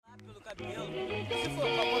cabelo. Se for,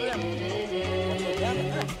 qual o problema? Tá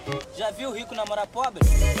vendo? Já viu rico namorar pobre?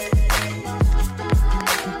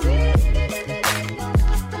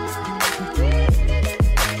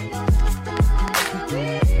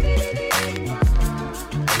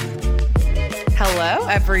 Hello,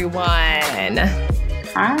 everyone.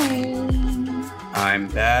 Hi. I'm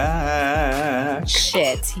back.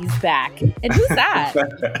 Shit, he's back. And who's that?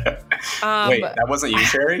 Wait, that wasn't you,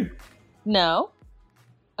 Sherry? No.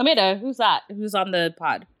 Amanda, who's that? Who's on the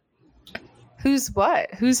pod? Who's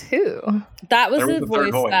what? Who's who? That was There the was a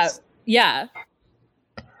third voice that... Yeah.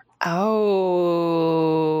 Oh,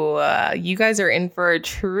 you guys are in for a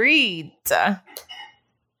treat.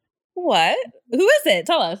 What? Who is it?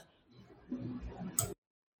 Tell us.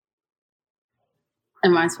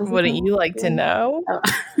 Am I supposed to? Wouldn't you like to know? Oh.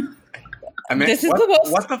 I mean, This is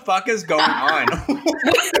what the fuck is going on?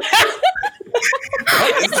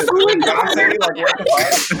 What is this? Like, what the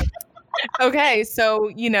fuck? Okay, so,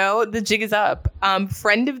 you know, the jig is up.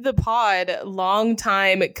 Friend of the pod,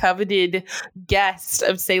 longtime coveted guest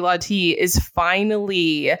of Say La Tea is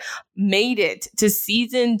finally made it to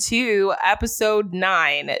season 2, episode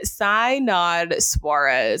 9. Sainad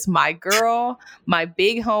Suarez, my girl, my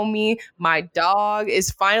big homie, my dog,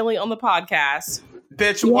 is finally on the podcast.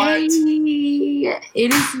 Bitch, what? Yay.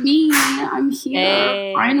 It is me. I'm here.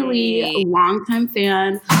 Hey. Finally, a longtime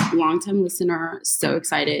fan, longtime listener. So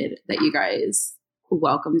excited that you guys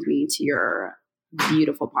welcomed me to your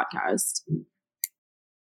beautiful podcast.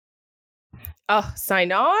 Oh,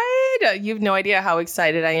 Sainad, you have no idea how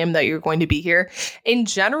excited I am that you're going to be here. In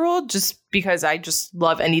general, just because I just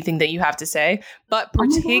love anything that you have to say, but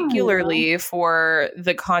particularly for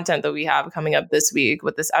the content that we have coming up this week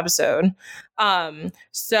with this episode.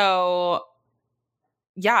 So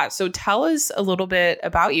tell us a little bit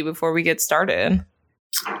about you before we get started.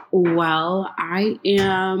 Well, I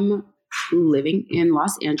am living in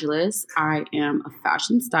Los Angeles. I am a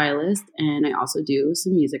fashion stylist, and I also do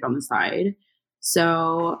some music on the side.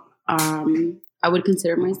 So I would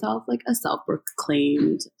consider myself like a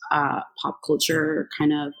self-proclaimed pop culture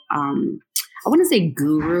kind of, I wouldn't say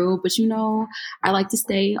guru, but you know, I like to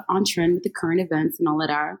stay on trend with the current events and all of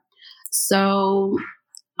that. So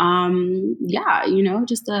yeah, you know,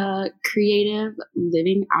 just a creative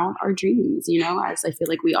living out our dreams, you know, as I feel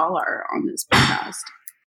like we all are on this podcast.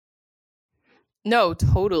 No,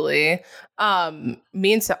 totally.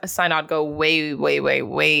 Me and Sainad go way, way, way,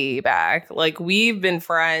 way back. Like, we've been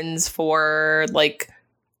friends for like,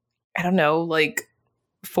 I don't know, like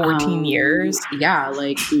 14 years. Yeah,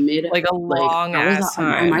 like a long ass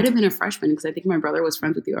time. I might have been a freshman because I think my brother was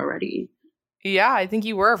friends with you already. Yeah, I think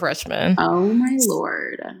you were a freshman. Oh my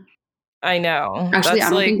Lord. I know. Actually, That's I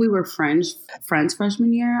don't think we were friends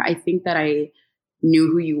freshman year. I think that I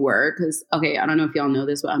knew who you were because, okay, I don't know if y'all know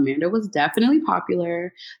this, but Amanda was definitely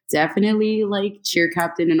popular, definitely like cheer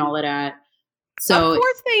captain and all of that. So of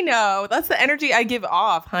course they know. That's the energy I give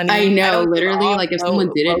off, honey. I know, literally, like if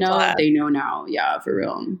someone didn't know, that. they know now. Yeah, for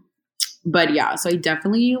real. But yeah, so I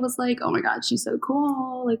definitely was like, oh my God, she's so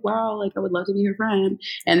cool. Like, wow, like I would love to be her friend.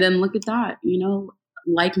 And then look at that, you know,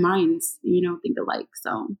 like minds, you know, think alike.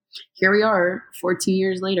 So here we are 14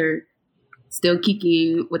 years later, still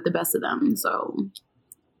kicking with the best of them. So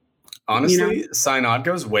Honestly, you know? Sainad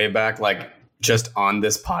goes way back, like just on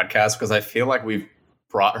this podcast, because I feel like we've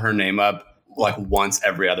brought her name up like once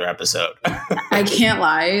every other episode. I can't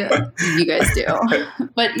lie, you guys do.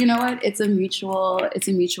 But you know what? It's a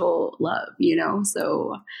mutual love, you know?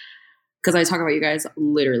 So, because I talk about you guys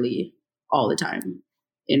literally all the time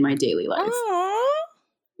in my daily life. Aww,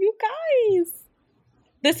 you guys.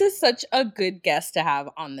 This is such a good guest to have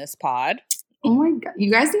on this pod. Oh my God.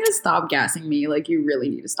 You guys need to stop gassing me. Like, you really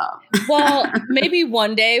need to stop. Well, maybe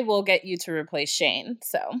one day we'll get you to replace Shane.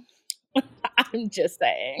 So I'm just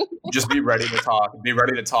saying. Just be ready to talk. Be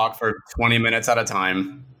ready to talk for 20 minutes at a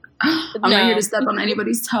time. I'm not here to step on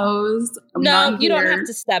anybody's toes. No, you don't have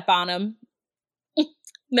to step on him.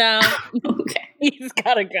 No. Okay. He's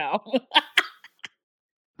got to go.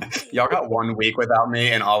 Y'all got 1 week without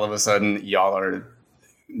me, and all of a sudden, y'all are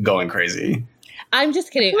going crazy. I'm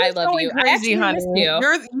just kidding. I love you. Crazy, I honey. missed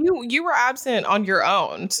you. You were absent on your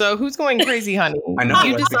own. So who's going crazy, honey? I know.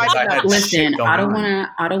 You decided. Listen, I don't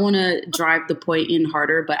want to drive the point in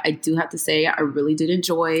harder, but I do have to say I really did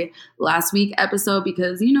enjoy last week's episode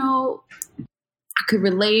because, you know, I could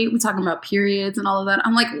relate. We're talking about periods and all of that.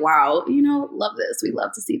 I'm like, wow, you know, love this. We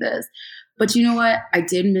love to see this. But you know what? I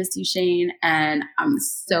did miss you, Shane, and I'm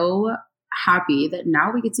so happy that now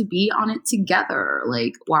we get to be on it together.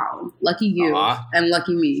 Like, wow, lucky you and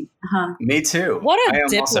lucky me. Me too. What a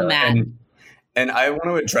diplomat. And I want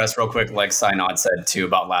to address real quick, like Synod said too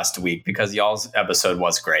about last week, because y'all's episode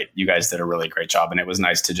was great. You guys did a really great job, and it was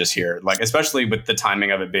nice to just hear, like, especially with the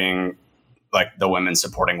timing of it being like the women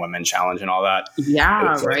supporting women challenge and all that. Yeah, it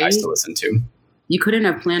was really right. nice to listen to. You couldn't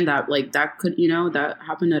have planned that. Like that could, that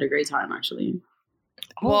happened at a great time, actually.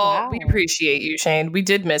 Well, we appreciate you, Shane. We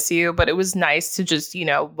did miss you, but it was nice to just,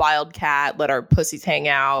 wildcat, let our pussies hang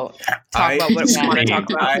out, talk about what we want to talk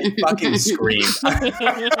about. I fucking screamed.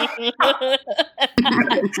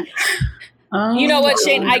 You know what,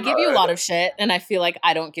 Shane? I give you a lot of shit, and I feel like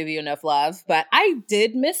I don't give you enough love, but I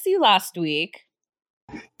did miss you last week.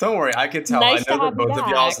 Don't worry, I could tell. Nice I know to have that you both of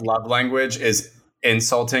back. y'all's love language is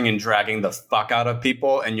insulting and dragging the fuck out of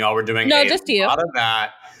people, and y'all were doing No, a just you. lot of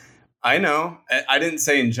that. I know. I didn't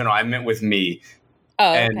say in general. I meant with me.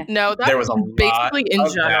 Oh, And okay. No, that's there was a basically in lot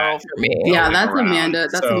of general that. for me. Yeah, going that's around. Amanda.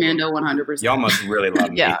 That's So, Amanda 100%. Y'all must really love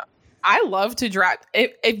me. Yeah. I love to drag.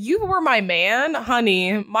 If you were my man,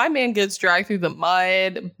 honey, my man gets dragged through the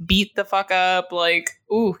mud, beat the fuck up. Like,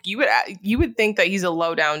 ooh, you would think that he's a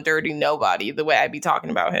low down, dirty nobody the way I'd be talking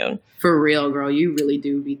about him. For real, girl. You really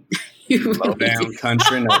do be. You Low really down do.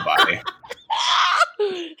 country nobody.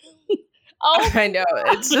 Oh, I know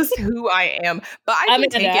it's just who I am, but I can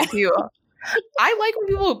take Amanda. it too. I like when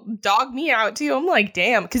people dog me out too. I'm like,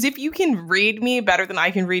 damn, because if you can read me better than I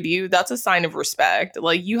can read you, that's a sign of respect.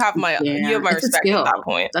 Like you have my Yeah, you have my it's a respect skill. at that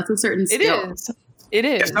point. That's a certain It skill. is. It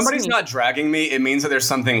is. If somebody's not dragging me, it means that there's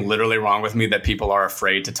something literally wrong with me that people are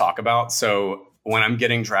afraid to talk about. So when I'm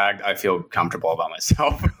getting dragged, I feel comfortable about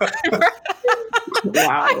myself.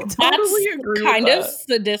 Wow. I totally that's agree. kind with of that.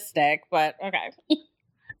 sadistic, but okay.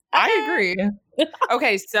 I agree.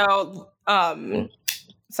 Okay, so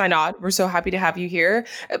Synod, we're so happy to have you here.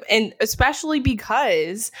 And especially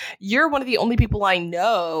because you're one of the only people I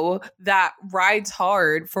know that rides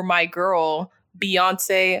hard for my girl,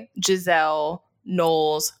 Beyonce Giselle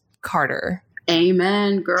Knowles Carter.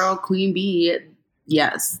 Amen, girl. Queen Bee.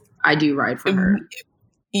 Yes, I do ride for her.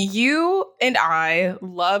 You and I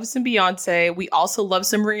love some Beyonce. We also love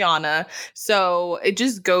some Rihanna. So it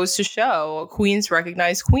just goes to show queens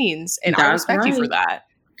recognize queens. And I That's respect you for right. that.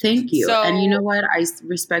 Thank you. So- And you know what? I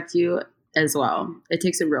respect you as well. It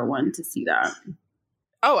takes a real one to see that.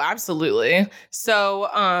 Oh, absolutely. So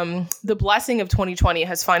the blessing of 2020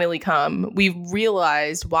 has finally come. We've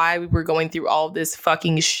realized why we were going through all this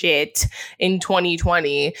fucking shit in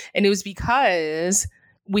 2020. And it was because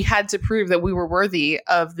we had to prove that we were worthy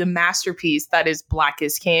of the masterpiece that is Black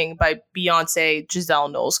is King by Beyonce Giselle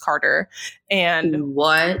Knowles Carter. And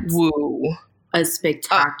What woo. a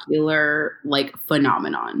spectacular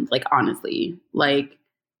phenomenon. Honestly,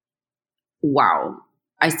 wow.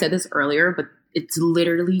 I said this earlier, but it's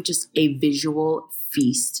literally just a visual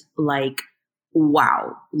feast.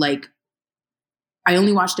 Wow. I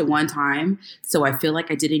only watched it one time, so I feel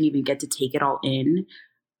like I didn't even get to take it all in.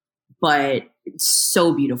 But it's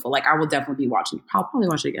so beautiful. I will definitely be watching. I'll probably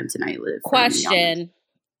watch it again tonight. Question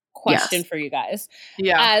Yes. for you guys.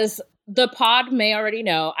 Yeah. As the pod may already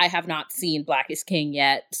know, I have not seen Black is King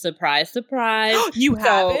yet. Surprise, surprise. You So-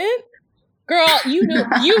 haven't? Girl, you knew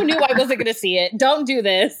I wasn't going to see it. Don't do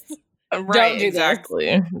this. Right, do this.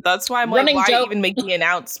 exactly. That's why I'm Running like, why joke- even make the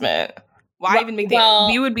announcement? Why Well- even make the well-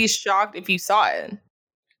 we would be shocked if you saw it.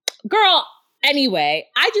 Girl, anyway,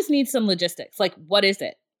 I just need some logistics. What is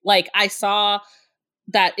it? I saw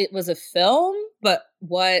that it was a film, but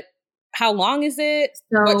how long is it?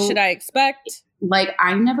 What should I expect?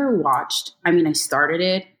 I never watched. I started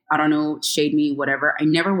it. I don't know, shade me, whatever. I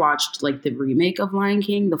never watched the remake of Lion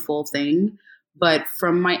King, the full thing. But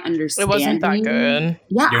from my It understanding, wasn't that good.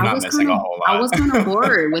 Yeah, You're I not was missing kind a of, whole lot. I was kind of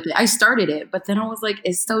bored with it. I started it, but then I was like,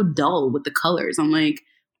 it's so dull with the colors. I'm like,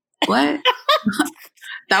 what?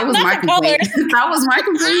 That was Not my the complaint. colors. That was my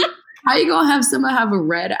complaint. How you gonna have Simba have a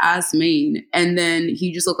red ass mane and then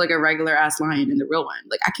he just look like a regular ass lion in the real one?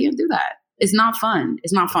 I can't do that. It's not fun.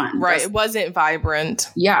 It's not fun. Right. That's- It wasn't vibrant.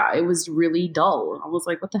 yeah, it was really dull. I was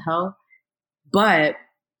like, what the hell? But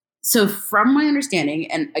so from my understanding,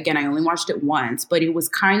 and again, I only watched it once, but it was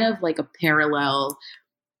kind of like a parallel.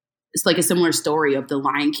 It's like a similar story of the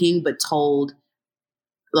Lion King, but told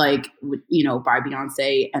by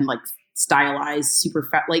Beyonce and stylized, super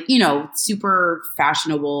super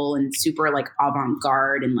fashionable and super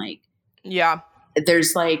avant-garde. And Yeah.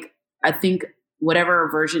 there's I think whatever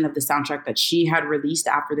version of the soundtrack that she had released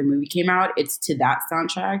after the movie came out, it's to that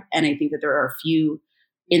soundtrack. And I think that there are a few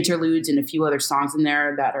interludes and a few other songs in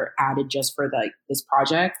there that are added just for this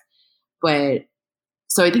project. But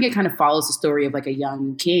so I think it kind of follows the story of a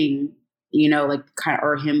young king,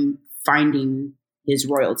 or him finding his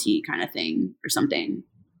royalty kind of thing or something.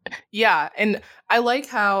 Yeah, and I like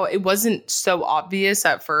how it wasn't so obvious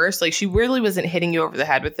at first. Like, she really wasn't hitting you over the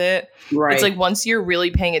head with it. Right. It's like once you're really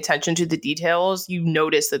paying attention to the details, you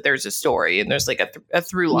notice that there's a story and there's like a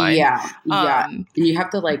through line. Yeah. And you have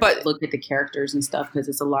to like but- look at the characters and stuff because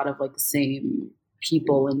it's a lot of like the same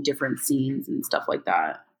people in different scenes and stuff like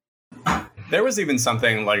that. There was even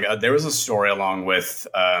something like there was a story along with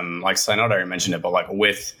like I know I already mentioned it, but like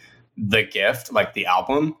with The Gift, like the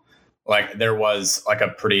album, like there was like a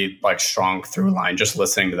pretty like strong through line just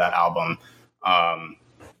listening to that album,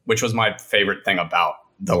 which was my favorite thing about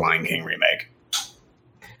the Lion King remake.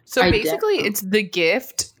 So basically it's The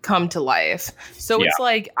Gift come to life. So it's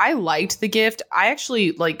like, I liked The Gift. I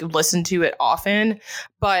actually like listened to it often,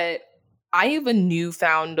 but I have a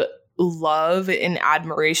newfound love and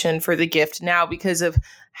admiration for The Gift now because of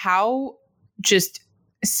how just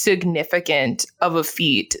significant of a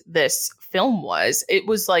feat this film was. It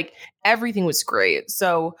was like everything was great.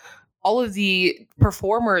 So all of the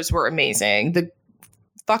performers were amazing. The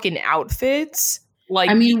fucking outfits, like,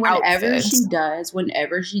 I mean, whenever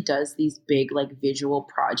she does these big like visual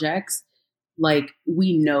projects, like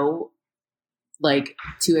we know like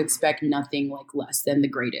to expect nothing like less than the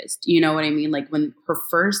greatest. You know what I mean? Like when her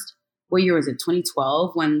first, what year was it?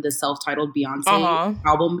 2012 when the self-titled Beyonce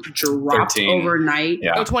album dropped 13. overnight.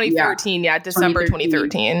 Yeah. Oh, 2013. Yeah, December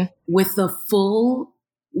 2013. With the full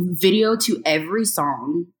video to every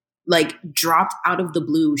song, like dropped out of the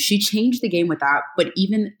blue. She changed the game with that. But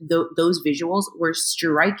even those visuals were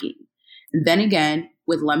striking. And then again,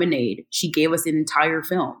 with Lemonade, she gave us an entire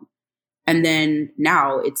film. And then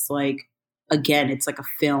now it's like, again, it's like a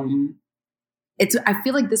film. I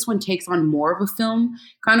feel like this one takes on more of a film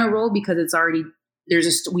kind of role because it's already,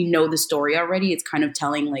 we know the story already. It's kind of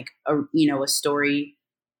telling like a story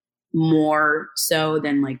more so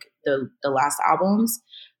than like the last albums.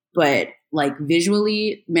 But like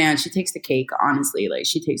visually, man, she takes the cake, honestly. Like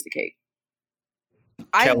she takes the cake.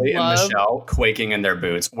 Kelly and Michelle quaking in their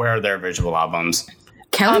boots. Where are their visual albums?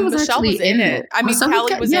 Kelly was Michelle was in it. I mean,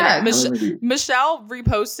 Kelly was in it. Michelle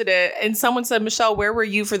reposted it, and someone said, "Michelle, where were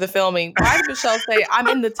you for the filming?" Why did Michelle say, "I'm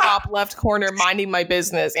in the top left corner minding my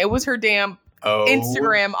business"? It was her damn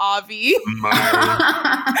Instagram, Avi. My God.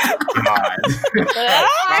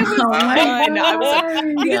 I was done. I was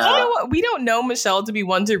like, because you know what? We don't know Michelle to be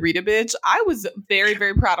one to read a bitch. I was very,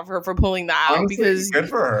 very proud of her for pulling that out. Honestly, because good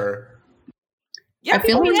for her. Yeah,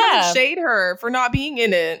 people were trying to shade her for not being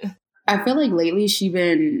in it. I feel like lately she's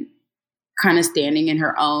been kind of standing in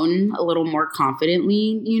her own a little more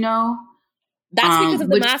confidently, you know? That's because of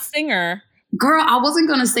The Masked Singer. Girl, I wasn't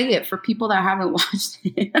going to say it for people that haven't watched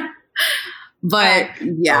it. But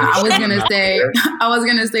yeah, I was gonna say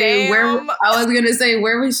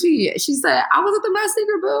where was she? She said, I was at The Masked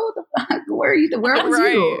Singer, boo. Where was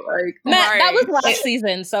you? Like, that was last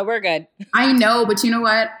season, so we're good. I know, but you know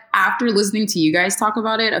what? After listening to you guys talk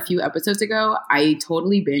about it a few episodes ago, I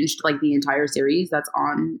totally binged like the entire series that's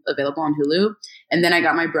available on Hulu. And then I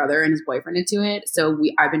got my brother and his boyfriend into it. So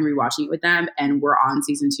I've been rewatching it with them, and we're on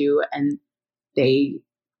season 2, and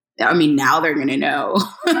now they're going to know,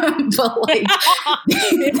 but like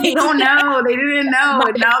they don't know. They didn't know.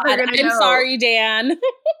 And now they're going to know. I'm sorry, Dan.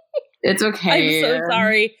 It's okay. I'm so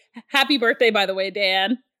sorry. Happy birthday, by the way,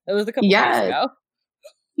 Dan. It was a couple years ago.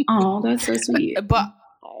 Oh, that's so sweet. But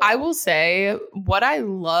I will say what I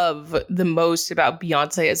love the most about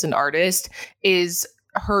Beyonce as an artist is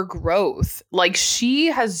her growth. Like she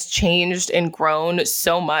has changed and grown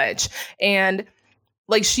so much. And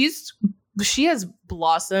like she has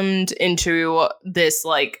blossomed into this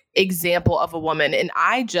like example of a woman, and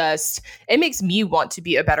it makes me want to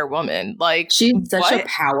be a better woman. Like she's such a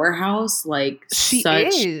powerhouse, like she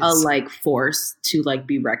such is a like force to like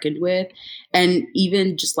be reckoned with. And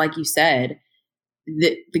even just like you said,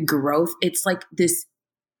 the growth, it's like this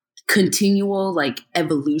continual like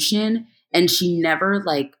evolution, and she never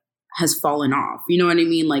like has fallen off. You know what I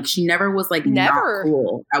mean? Like she never was like not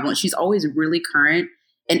cool at once. She's always really current.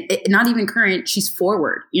 And not even current, she's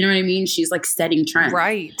forward. You know what I mean? She's like setting trends.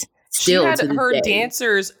 Right. Still she had her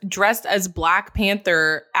dancers dressed as Black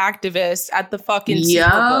Panther activists at the fucking Super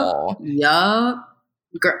Bowl. Yup.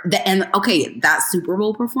 And okay, that Super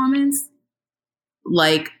Bowl performance,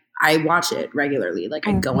 like I watch it regularly. Like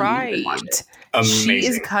I go and watch it. Amazing. She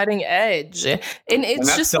is cutting edge. And it's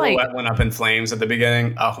that just silhouette like went up in flames at the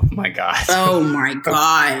beginning. Oh my God. Oh my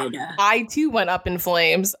God. I too went up in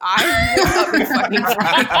flames. I went up in fucking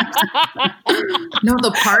flames. No,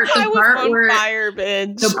 the part where fire,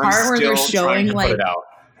 bitch. The part where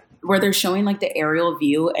they're showing like the aerial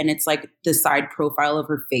view, and it's like the side profile of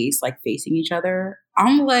her face like facing each other.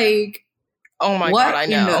 I'm like, Oh my God, I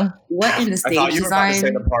know. What in the I stage thought you were about to say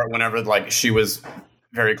design? the part whenever like she was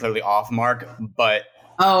very clearly off mark, but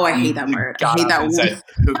Oh, I hate that you part. I got hate up that and one. said,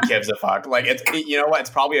 "Who gives a fuck?" Like you know what? It's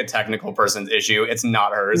probably a technical person's issue. It's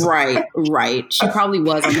not hers. Right. She probably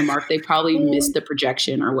was on the mark. They probably missed the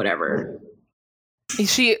projection or whatever.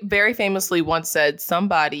 She very famously once said,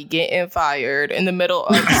 "Somebody getting fired" in the middle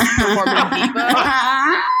of performing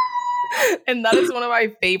Diva. And that is one of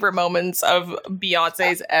my favorite moments of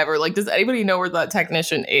Beyonce's ever. Like, does anybody know where that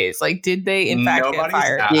technician is? Like, did they in fact Nobody's get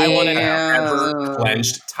fired? I want to Yeah. ever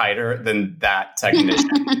clenched tighter than that technician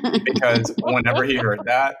because whenever he heard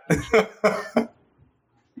that,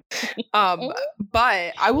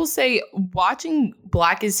 But I will say, watching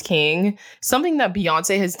Black is King, something that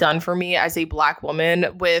Beyonce has done for me as a Black woman,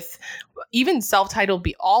 with even self-titled,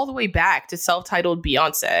 all the way back to self-titled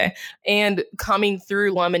Beyonce, and coming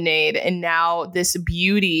through Lemonade, and now this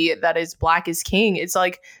beauty that is Black is King. It's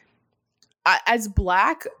like, as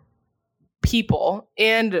Black people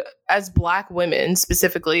and as Black women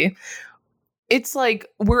specifically, it's like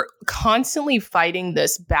we're constantly fighting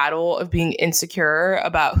this battle of being insecure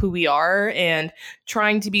about who we are and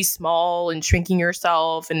trying to be small and shrinking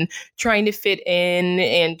yourself and trying to fit in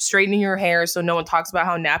and straightening your hair so no one talks about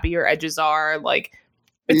how nappy your edges are. Like,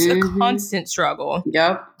 it's a constant struggle.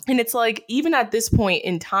 Yep. And it's like, even at this point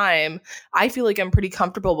in time, I feel like I'm pretty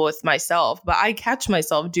comfortable with myself, but I catch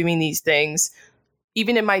myself doing these things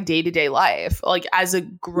even in my day-to-day life. Like, as a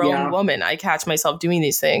grown woman, I catch myself doing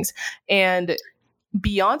these things. And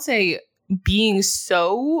Beyonce being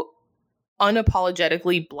so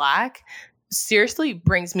unapologetically Black seriously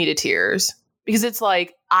brings me to tears, because it's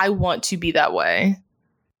like, I want to be that way.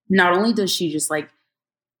 Not only does she just like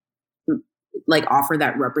offer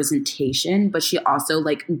that representation, but she also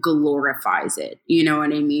like glorifies it. You know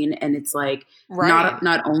what I mean? And it's like,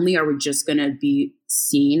 not only are we just going to be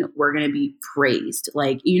seen, we're going to be praised.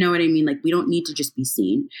 Like, you know what I mean? Like, we don't need to just be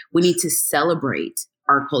seen. We need to celebrate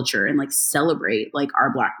our culture and like celebrate like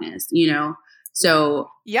our Blackness, you know? So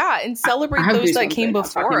yeah, and celebrate those that came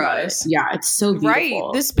before us. Yeah, it's so beautiful. Right.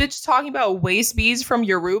 This bitch talking about waist beads from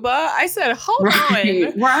Yoruba. I said, hold on.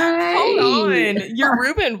 Hold on.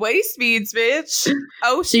 Yoruban waist beads, bitch.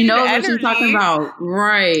 Oh, she knows what she's talking about.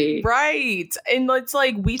 Right. Right. And it's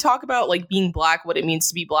like, we talk about like being Black, what it means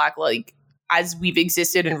to be Black, like as we've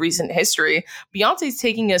existed in recent history. Beyonce's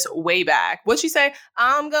taking us way back. What'd she say?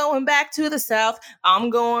 I'm going back to the South. I'm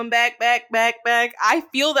going back. I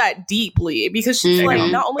feel that deeply, because she's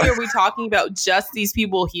like, not only are we talking about just these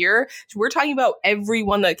people here, we're talking about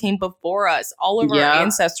everyone that came before us, all of our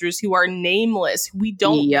ancestors who are nameless, who we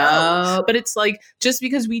don't know. But it's like, just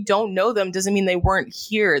because we don't know them doesn't mean they weren't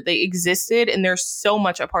here. They existed, and they're so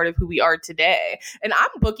much a part of who we are today. And I'm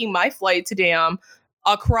booking my flight to damn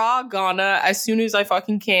Accra, Ghana, as soon as I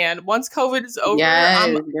fucking can. Once COVID is over,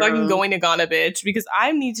 I'm fucking going to Ghana, bitch, because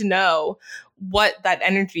I need to know what that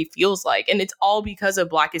energy feels like. And it's all because of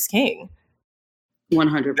Black is King.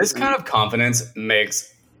 100%. This kind of confidence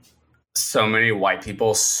makes so many white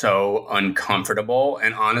people so uncomfortable.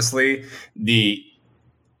 And honestly, the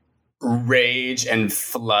rage and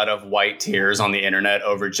flood of white tears on the internet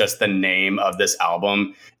over just the name of this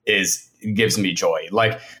album gives me joy.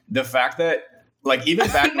 Like, the fact that, like, even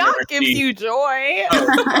back not gives you joy.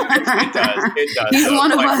 It does. He's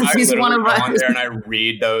one of us. He's one of us. I go on there and I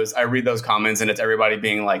read those comments, and it's everybody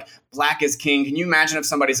being like, Black is king. Can you imagine if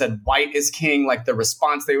somebody said white is king? Like, the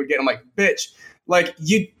response they would get. I'm like, bitch, like,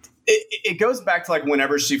 it goes back to like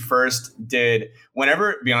whenever Beyonce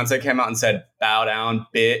came out and said, bow down,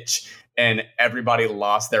 bitch, and everybody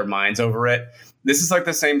lost their minds over it. This is like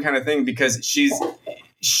the same kind of thing, because she's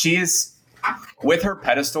with her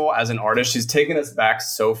pedestal as an artist, she's taken us back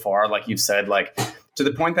so far, like you've said, like to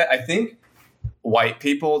the point that I think white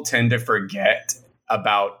people tend to forget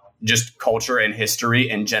about just culture and history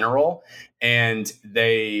in general. And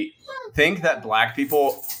they think that Black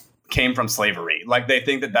people came from slavery. Like, they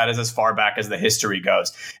think that is as far back as the history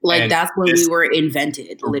goes. Like, and that's when we were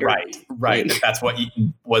invented, literally. Right. Like, that's what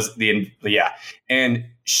was And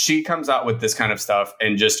she comes out with this kind of stuff,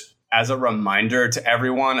 and just as a reminder to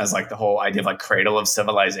everyone, as like the whole idea of like cradle of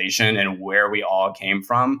civilization and where we all came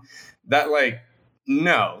from, that like,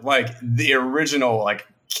 no, like the original like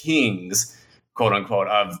kings, quote unquote,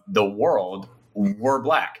 of the world were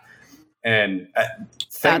Black. And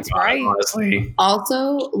that's God, right. Honestly.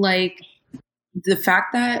 Also, like, the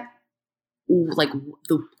fact that like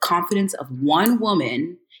the confidence of one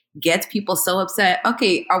woman gets people so upset.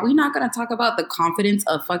 Okay, are we not going to talk about the confidence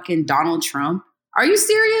of fucking Donald Trump? Are you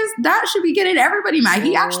serious? That should be getting everybody mad.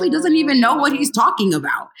 He actually doesn't even know what he's talking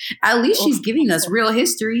about. At least she's giving us real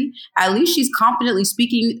history. At least she's confidently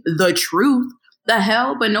speaking the truth. The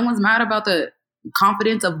hell? But no one's mad about the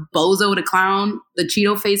confidence of Bozo the clown, the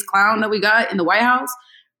Cheeto face clown that we got in the White House.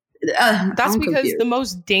 That's I'm because confused. the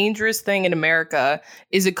most dangerous thing in America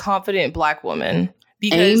is a confident Black woman.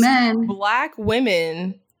 Because Amen. Black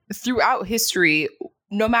women throughout history,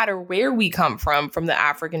 no matter where we come from the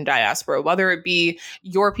African diaspora, whether it be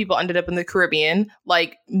your people ended up in the Caribbean,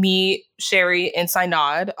 like me, Sherry, and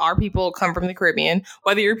Synod, our people come from the Caribbean,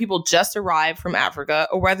 whether your people just arrived from Africa,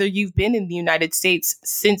 or whether you've been in the United States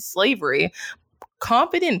since slavery,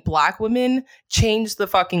 confident Black women change the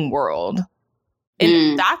fucking world.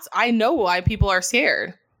 And I know why people are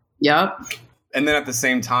scared. Yep. And then at the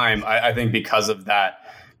same time, I think because of that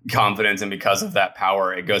confidence and because of that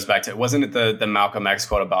power, it goes back to, wasn't it the Malcolm X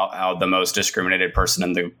quote about how the most discriminated person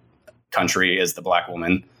in the country is the Black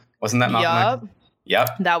woman? Wasn't that Malcolm X? Yep.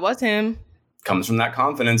 That was him. Comes from that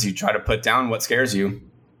confidence. You try to put down what scares you.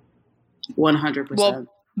 100%. Well,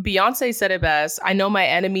 Beyonce said it best. I know my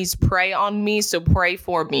enemies prey on me, so pray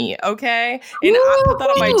for me. Okay. And I put that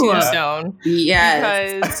on my tombstone.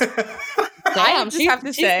 Yes. Because I just have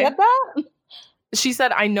to say, said that? She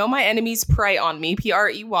said, I know my enemies prey on me,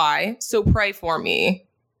 PREY, so pray for me,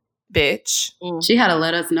 bitch. She had to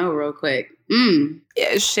let us know real quick.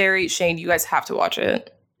 Yeah, Sherry, Shane, you guys have to watch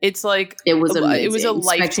it. It's like, it was amazing. It was a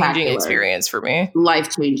life-changing experience for me.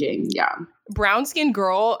 Life-changing, yeah. Brown Skin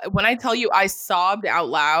Girl, when I tell you I sobbed out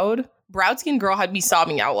loud, Brown Skin Girl had me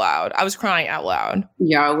sobbing out loud. I was crying out loud.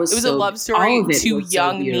 Yeah, it was a love story to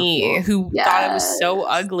young me who thought I was so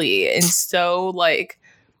ugly and so like,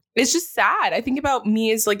 it's just sad. I think about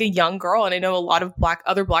me as like a young girl, and I know a lot of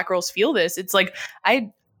other black girls feel this. It's like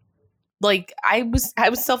I was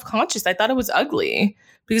self-conscious. I thought I was ugly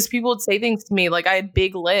because people would say things to me like I had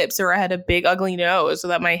big lips or I had a big ugly nose or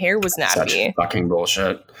that my hair was nappy. Such fucking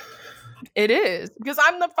bullshit. It is because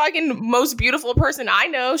I'm the fucking most beautiful person I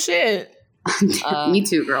know. Shit. Me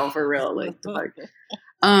too, girl. For real. Like, the fuck.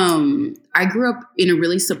 I grew up in a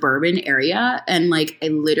really suburban area, and like I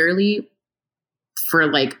literally,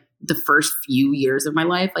 for like the first few years of my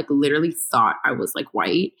life, like literally thought I was like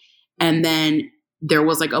white. And then there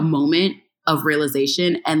was like a moment of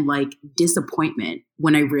realization and like disappointment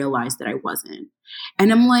when I realized that I wasn't.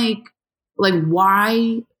 And I'm like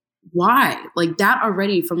why? Like that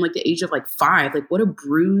already from like the age of like 5, like what a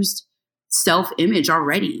bruised self-image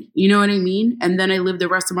already. You know what I mean? And then I lived the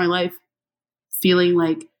rest of my life feeling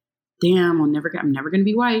like, damn, I'm never going to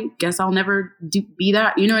be white. Guess I'll never be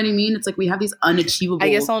that. You know what I mean? It's like we have these unachievable. I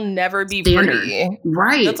guess I'll never be standard. pretty.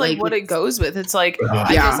 Right. That's like what it goes with. It's like,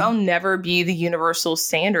 I guess I'll never be the universal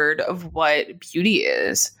standard of what beauty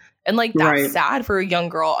is. And like, that's sad for a young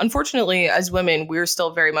girl. Unfortunately, as women, we're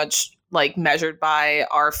still very much like measured by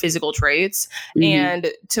our physical traits. Mm-hmm. And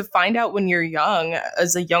to find out when you're young,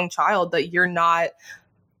 as a young child, that you're not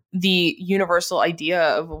the universal idea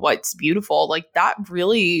of what's beautiful, like that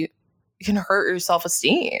really can hurt your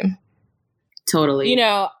self-esteem. Totally. You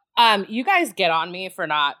know, you guys get on me for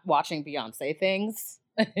not watching Beyonce things.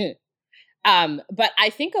 But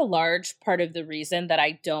I think a large part of the reason that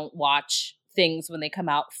I don't watch things when they come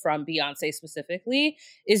out from Beyonce specifically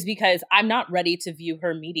is because I'm not ready to view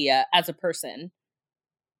her media as a person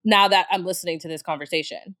now that I'm listening to this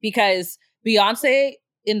conversation. Because Beyonce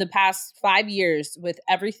in the past 5 years with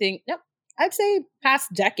everything, I'd say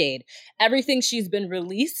past decade, everything she's been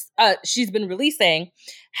releasing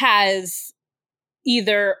has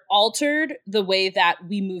either altered the way that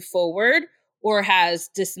we move forward or has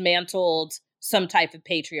dismantled some type of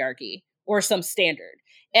patriarchy or some standard.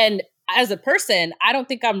 And as a person, I don't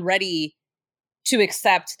think I'm ready to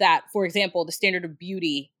accept that, for example, the standard of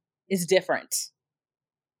beauty is different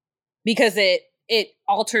because it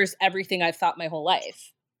alters everything I've thought my whole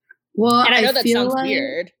life. Well, and I know that sounds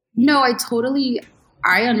weird. No, I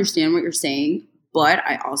understand what you're saying, but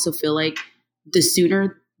I also feel like the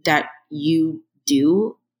sooner that you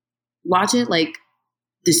do watch it, like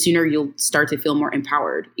the sooner you'll start to feel more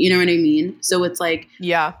empowered. You know what I mean? So it's like,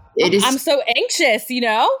 yeah, it is. I'm so anxious, you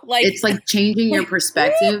know, like it's like changing your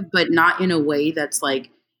perspective, but not in a way that's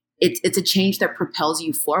like, it's a change that propels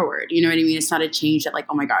you forward. You know what I mean? It's not a change that like,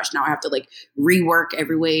 oh my gosh, now I have to like rework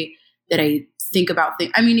every way that I think about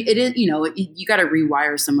things. I mean, it is, you know, you got to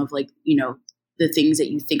rewire some of like, you know, the things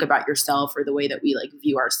that you think about yourself or the way that we like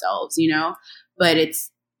view ourselves, you know, but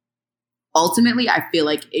it's ultimately, I feel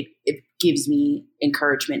like it gives me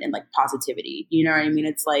encouragement and like positivity. You know what I mean?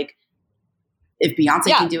 It's like, if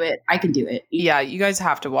Beyonce can do it, I can do it. Yeah, you guys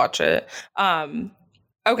have to watch it.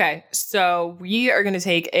 Okay, so we are going to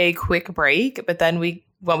take a quick break, but then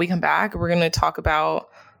when we come back, we're going to talk about,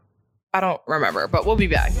 I don't remember, but we'll be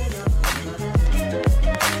back.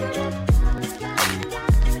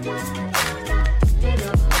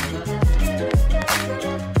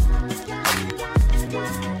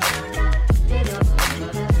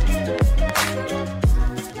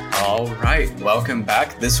 All right, welcome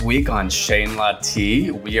back. This week on Shane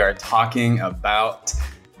Latte, we are talking about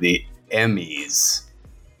the Emmys.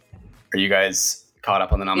 Are you guys caught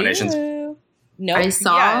up on the nominations? No, I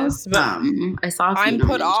saw Yes, but some. I saw. A few I'm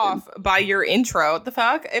put nominations. off by your intro. What the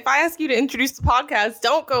fuck? If I ask you to introduce the podcast,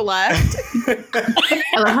 don't go left.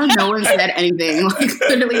 I love how no one said anything. Like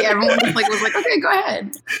literally, everyone just was like, "Okay, go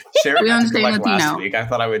ahead." Sherry, We got to understand like last Latino. week. I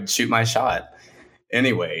thought I would shoot my shot.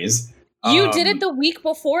 Anyways, you did it the week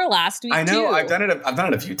before last week. I know. too. I've done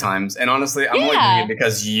it a few times, and honestly, I'm only Yeah. doing it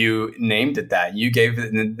because you named it that. You gave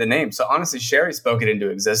it the name. So honestly, Sherry spoke it into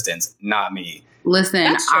existence, not me. Listen,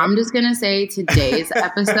 That's true. I'm just gonna say today's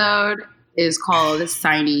episode is called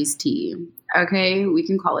Chinese Tea. Okay, we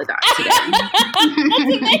can call it that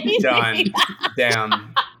today. Done.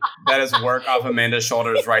 Damn. That is work off Amanda's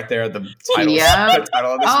shoulders right there. The title, Yep. the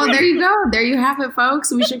title of this Oh, week. there you go. There you have it,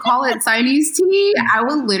 folks. We should call it Chinese tea. I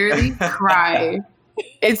will literally cry.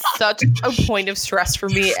 It's such a point of stress for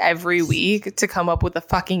me every week to come up with a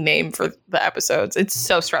fucking name for the episodes. It's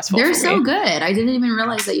so stressful. They're for so me. good. I didn't even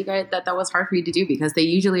realize that you guys that was hard for you to do because they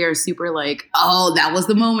usually are super like, oh, that was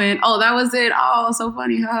the moment. Oh, that was it. Oh, so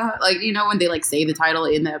funny. Huh? Like, you know, when they like say the title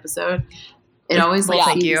in the episode, it always like. Well,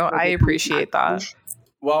 thank seems you. like I it comes appreciate back. that.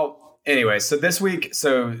 Well, anyway, so this week,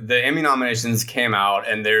 the Emmy nominations came out,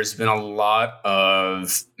 and there's been a lot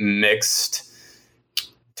of mixed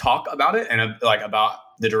talk about it and about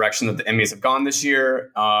the direction that the Emmys have gone this year.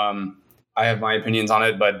 I have my opinions on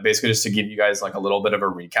it, but basically just to give you guys like a little bit of a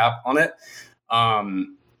recap on it.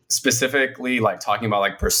 Specifically, like talking about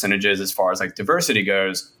like percentages as far as like diversity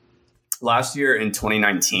goes. Last year in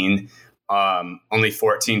 2019, only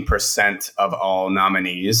 14% of all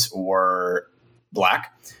nominees were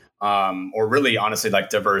Black, or really honestly like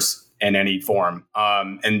diverse in any form.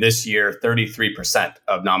 And this year, 33%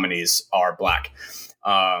 of nominees are Black.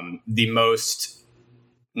 The most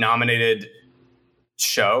nominated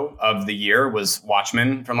show of the year was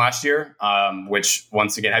Watchmen from last year, which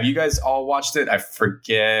once again, have you guys all watched it? I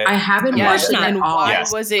forget. I haven't Yes, watched it and at all. why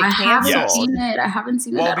Yes. was it I haven't canceled? seen it. I haven't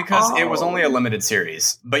seen it Well, at because all. it was only a limited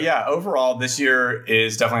series. But yeah, overall, this year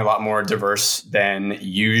is definitely a lot more diverse than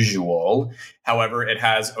usual. However, it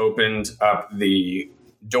has opened up the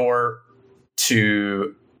door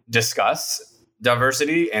to discuss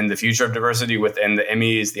diversity and the future of diversity within the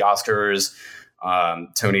Emmys, the Oscars,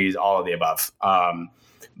 Tonys, all of the above.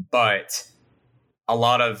 But a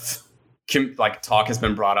lot of talk has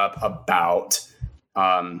been brought up about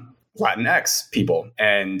Latinx people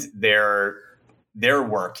and their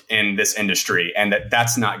work in this industry, and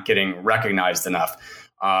that's not getting recognized enough.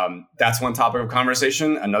 That's one topic of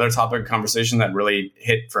conversation. Another topic of conversation that really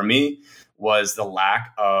hit for me was the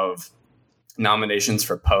lack of nominations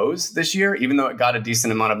for Pose this year, even though it got a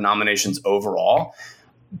decent amount of nominations overall.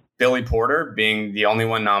 Billy Porter being the only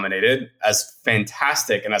one nominated, as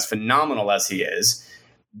fantastic and as phenomenal as he is,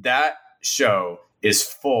 that show is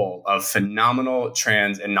full of phenomenal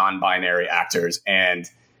trans and non-binary actors. And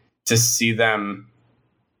to see them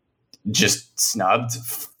just snubbed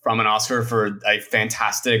from an Oscar for a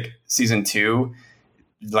fantastic season 2,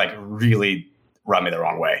 like really rubbed me the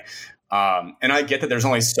wrong way. And I get that there's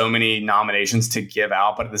only so many nominations to give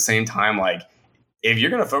out, but at the same time, like, if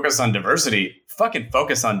you're going to focus on diversity, fucking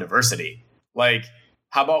focus on diversity. Like,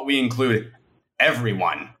 how about we include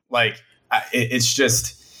everyone? Like, it's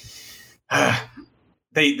just,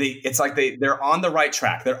 it's like they're on the right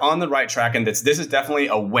track. They're on the right track. And this is definitely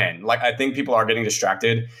a win. Like, I think people are getting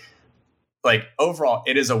distracted. Like, overall,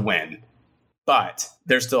 it is a win, but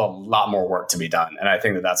there's still a lot more work to be done. And I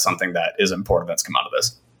think that that's something that is important that's come out of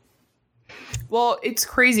this. Well, it's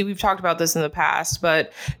crazy. We've talked about this in the past,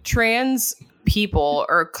 but trans people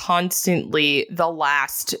are constantly the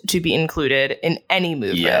last to be included in any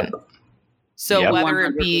movement. Yep. So Yep. whether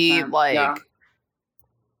it be 100%, like, yeah.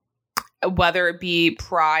 whether it be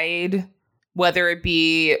Pride, whether it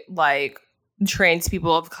be like trans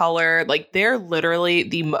people of color, like they're literally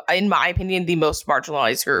in my opinion, the most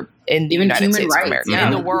marginalized group in the Even United human States of rights America, Yeah,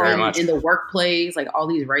 in the very world. much. in the workplace, like all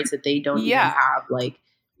these rights that they don't even Yeah. have. Like,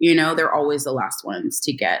 you know, they're always the last ones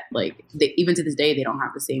to get. Like, even to this day, they don't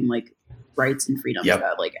have the same like rights and freedoms Yep.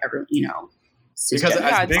 that like everyone, you know. Because cisgender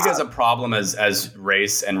Yeah, as big have. as a problem as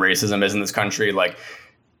race and racism is in this country, like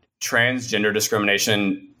transgender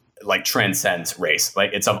discrimination like transcends race.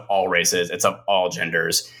 Like it's of all races, it's of all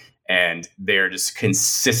genders, and they're just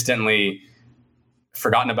consistently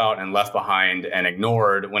forgotten about and left behind and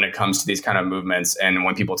ignored when it comes to these kind of movements. And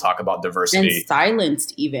when people talk about diversity, and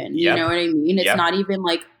silenced, even, you know what I mean? It's not even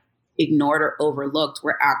like ignored or overlooked.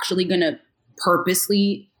 We're actually going to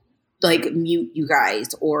purposely like mute you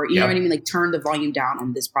guys, or, you know what I mean? Like turn the volume down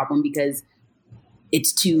on this problem because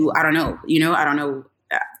it's too, I don't know, I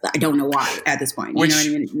don't know why at this point. You know what I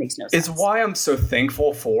mean? It makes no sense. It's why I'm so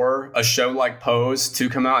thankful for a show like Pose to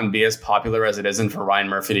come out and be as popular as it is, and for Ryan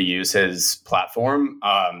Murphy to use his platform.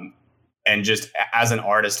 And just as an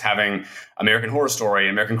artist, having American Horror Story,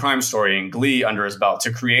 American Crime Story, and Glee under his belt,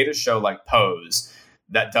 to create a show like Pose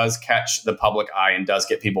that does catch the public eye and does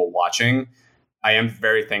get people watching. I am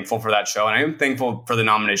very thankful for that show, and I am thankful for the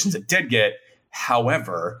nominations it did get.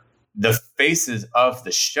 However, the faces of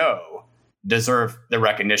the show deserve the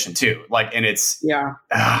recognition too. Like, and it's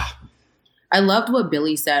I loved what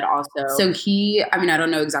Billy said also. So I don't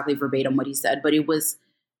know exactly verbatim what he said, but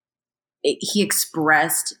he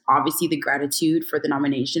expressed obviously the gratitude for the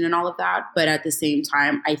nomination and all of that. But at the same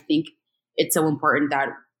time, I think it's so important that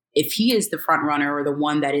if he is the front runner or the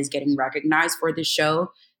one that is getting recognized for the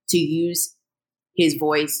show, to use his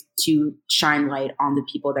voice to shine light on the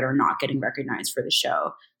people that are not getting recognized for the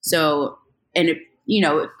show. So, and it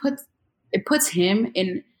puts him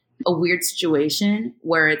in a weird situation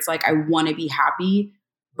where it's like, I want to be happy,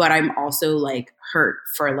 but I'm also like hurt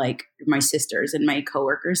for like my sisters and my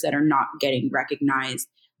coworkers that are not getting recognized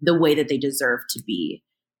the way that they deserve to be.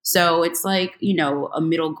 So it's like, a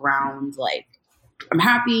middle ground, like I'm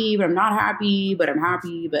happy, but I'm not happy, but I'm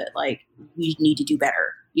happy, but like we need to do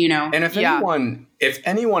better, And if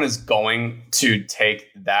anyone is going to take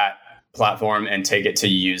that platform and take it to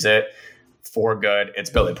use it for good, it's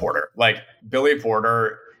Billy Porter. Like Billy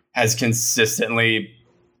Porter has consistently,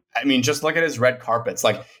 just look at his red carpets.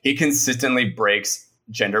 Like he consistently breaks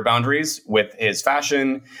gender boundaries with his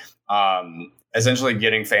fashion, essentially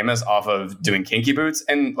getting famous off of doing kinky boots.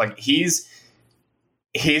 And like, he's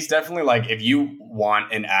definitely like, if you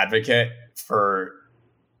want an advocate for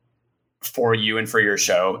you and for your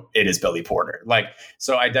show, it is Billy Porter. Like,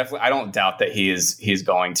 so I don't doubt that he's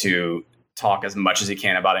going to talk as much as he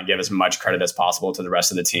can about it and give as much credit as possible to the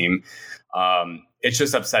rest of the team. It's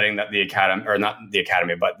just upsetting that the Academy, or not the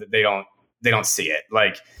Academy, but they don't see it.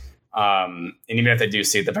 Like, and even if they do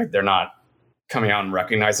see it, the fact they're not coming out and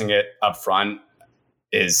recognizing it up front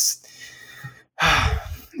it's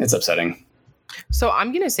upsetting. So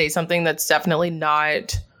I'm going to say something that's definitely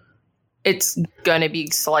not, it's going to be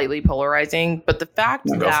slightly polarizing, but the fact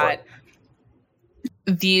that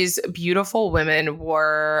these beautiful women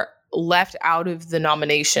were left out of the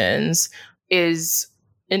nominations is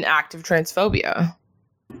an act of transphobia.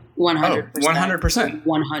 100%. 100%.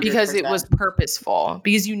 100%. Because it was purposeful.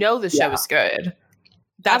 Because the show is good.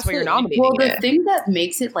 That's why you're nominating it. Well, the thing that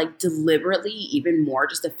makes it like deliberately even more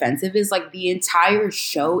just offensive is like the entire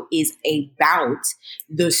show is about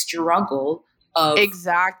the struggle of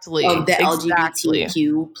the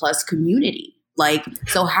LGBTQ plus community. Like,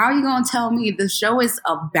 so how are you going to tell me the show is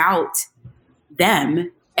about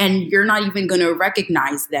them and you're not even going to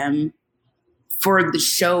recognize them for the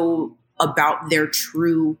show about their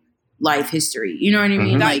true life history? You know what I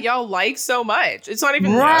mean? That like, y'all like so much. It's not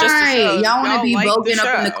even just a show. Y'all want to be voguing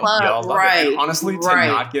up in the club. Right. And honestly, to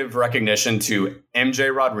not give recognition to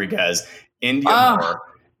MJ Rodriguez, India Moore,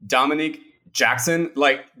 Dominique Jackson,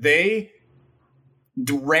 like they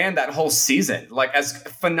ran that whole season. Like as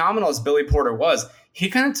phenomenal as Billy Porter was, he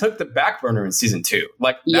kind of took the back burner in season 2.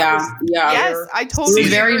 Like yes, I totally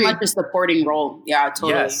very much a supporting role. Yeah,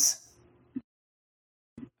 totally. Yes.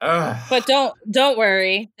 But don't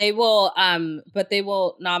worry. They will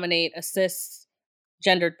nominate a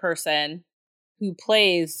cisgendered person who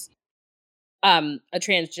plays a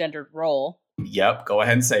transgendered role. Yep, go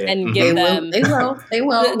ahead and say it. And give them they will.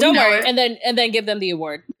 Don't worry. And then give them the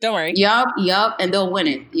award. Don't worry. Yep, and they'll win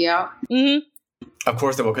it. Yep. Mm-hmm. Of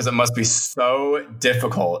course they will, because it must be so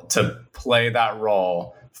difficult to play that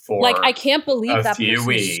role for like I can't believe that few person's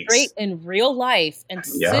weeks. Straight in real life and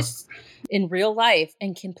cis in real life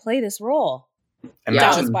and can play this role.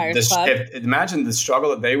 Imagine the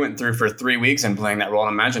struggle that they went through for 3 weeks and playing that role,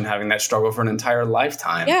 and imagine having that struggle for an entire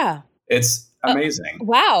lifetime. Yeah. It's amazing.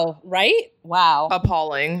 Wow. Right? Wow.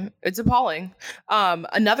 Appalling. It's appalling.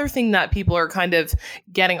 Another thing that people are kind of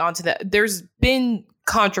getting onto there's been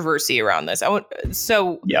controversy around this. I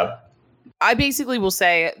basically will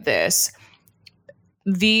say this.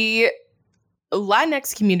 The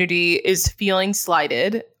Latinx community is feeling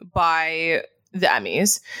slighted by the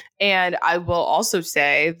Emmys. And I will also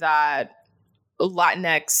say that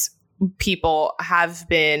Latinx people have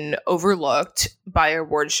been overlooked by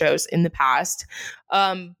award shows in the past.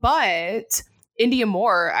 But India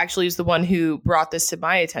Moore actually is the one who brought this to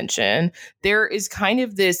my attention. There is kind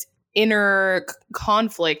of this inner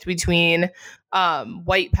conflict between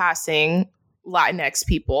white passing Latinx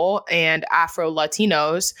people and Afro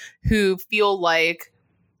Latinos who feel like,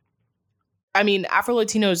 I mean, Afro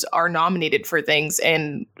Latinos are nominated for things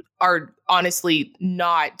and are honestly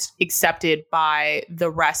not accepted by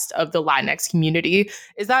the rest of the Latinx community.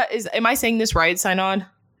 Am I saying this right, Synon?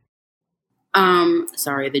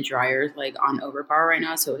 Sorry, the dryer's like on overpower right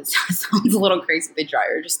now, so it sounds a little crazy. The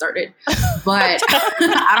dryer just started, but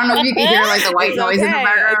I don't know if you can hear like the white noise in the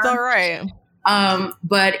background. It's all right.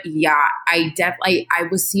 But yeah, I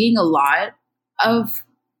was seeing a lot of,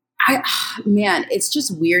 man, it's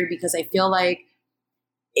just weird because I feel like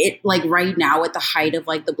it, like right now at the height of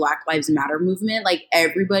like the Black Lives Matter movement, like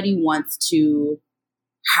everybody wants to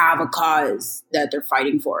have a cause that they're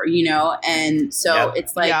fighting for, you know? And so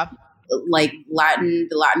it's like, like the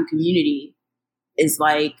Latin community is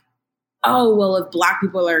like, oh, well, if Black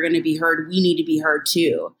people are going to be heard, we need to be heard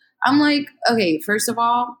too. I'm like, okay, first of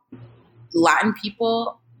all, Latin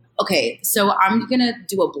people, okay, so I'm going to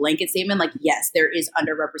do a blanket statement. Like, yes, there is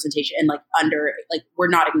underrepresentation and like we're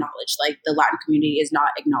not acknowledged. Like the Latin community is not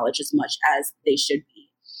acknowledged as much as they should be.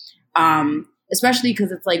 Especially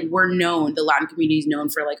because it's like, the Latin community is known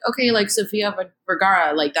for like, okay, like Sofia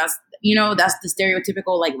Vergara, like that's the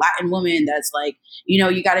stereotypical like Latin woman that's like,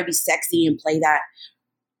 you got to be sexy and play that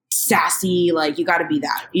sassy, like you got to be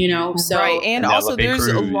that, so right. And also there's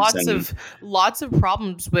lots of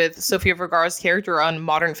problems with Sofia Vergara's character on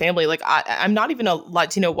Modern Family. Like I'm not even a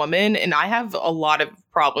Latino woman, and I have a lot of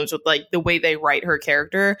problems with like the way they write her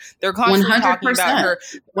character. They're constantly 100%. Talking about her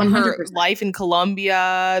 100%. Life in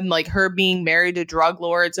Colombia and like her being married to drug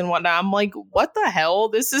lords and whatnot. I'm like, what the hell?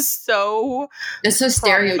 This is so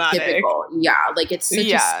stereotypical. Yeah, like it's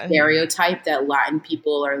such a stereotype that Latin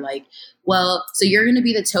people are like, well, so you're going to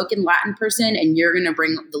be the token Latin person and you're going to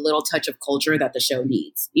bring the little touch of culture that the show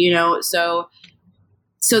needs, So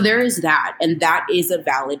there is that. And that is a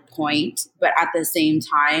valid point. But at the same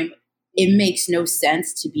time, it makes no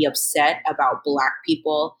sense to be upset about Black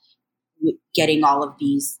people getting all of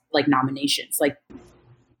these like nominations. Like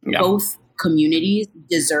both communities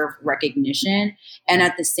deserve recognition. And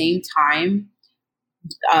at the same time,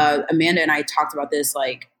 Amanda and I talked about this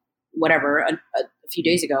like a few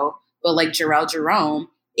days ago. But like Jharrel Jerome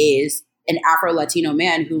is an Afro-Latino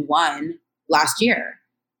man who won last year.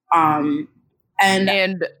 And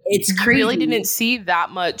it's crazy. You really didn't see that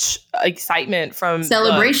much excitement from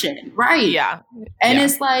celebration. Right. Yeah. And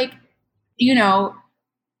it's like,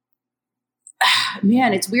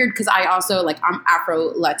 man, it's weird because I also like, I'm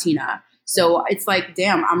Afro-Latina. So it's like,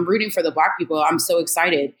 damn, I'm rooting for the Black people. I'm so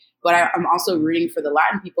excited. But I'm also rooting for the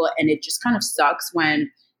Latin people. And it just kind of sucks when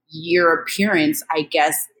your appearance, I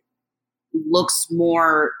guess, looks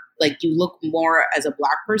more like you look more as a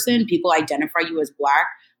Black person. People identify you as Black.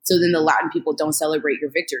 So then the Latin people don't celebrate your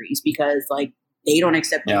victories because like they don't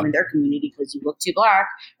accept you in their community because you look too Black.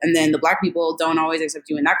 And then the Black people don't always accept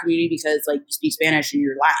you in that community because like you speak Spanish and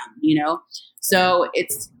you're Latin, So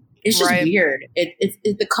it's just weird.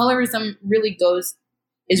 The colorism really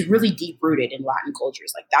is really deep rooted in Latin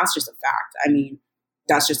cultures. Like that's just a fact. I mean,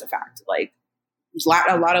 that's just a fact. Like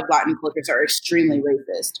a lot of Latin cultures are extremely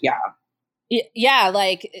racist. Yeah. Yeah,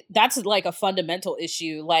 like that's like a fundamental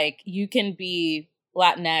issue. Like you can be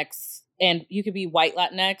Latinx and you can be white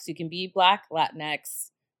Latinx, you can be Black Latinx.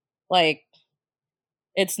 Like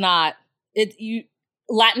it's not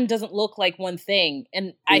Latin doesn't look like one thing.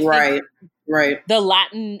 And I think the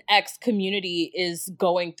Latinx community is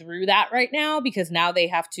going through that right now because now they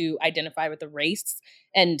have to identify with the race.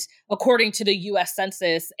 And according to the US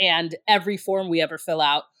Census and every form we ever fill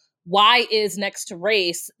out, Y is next to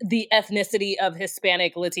race, the ethnicity of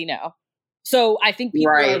Hispanic Latino. So I think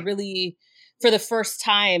people are really, for the first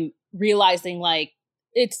time, realizing like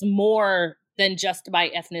it's more than just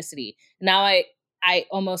my ethnicity. Now I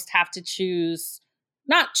almost have to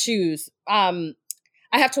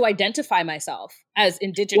I have to identify myself as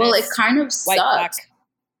Indigenous. Well, it kind of white, sucks Black.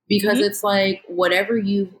 Because it's like whatever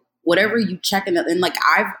you check in, and like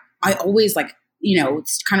I always like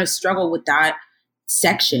kind of struggle with that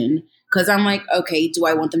section because I'm like, okay, do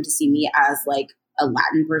I want them to see me as like a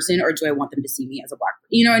Latin person or do I want them to see me as a Black person?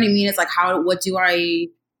 You know what I mean? It's like how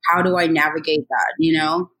do I navigate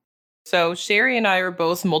that, So Sherry and I are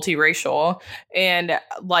both multiracial, and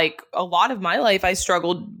like a lot of my life I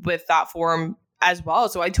struggled with that form as well.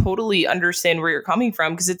 So I totally understand where you're coming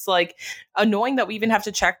from, because it's like annoying that we even have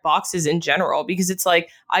to check boxes in general, because it's like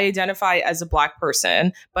I identify as a Black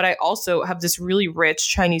person, but I also have this really rich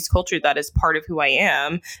Chinese culture that is part of who I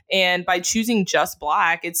am. And by choosing just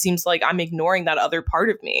Black, it seems like I'm ignoring that other part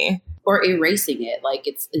of me. Or erasing it. Like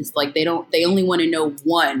it's like they only want to know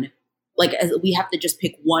one. Like we have to just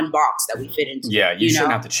pick one box that we fit into. Yeah, you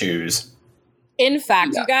shouldn't have to choose. In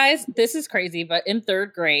fact, you guys, this is crazy, but in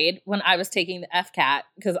 3rd grade, when I was taking the FCAT,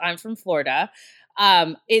 because I'm from Florida,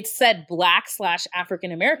 it said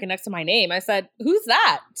Black/African American next to my name. I said, who's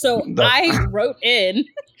that? So I wrote in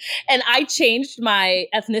and I changed my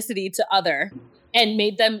ethnicity to other and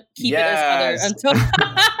made them keep it as other until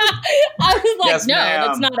I was like, no,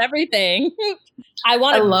 that's not everything. I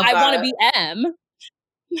want to be M.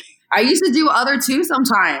 I used to do other too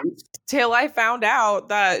sometimes. Till I found out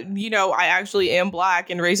that, you know, I actually am Black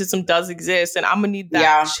and racism does exist, and I'm gonna need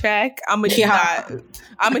that check. I'm gonna need that.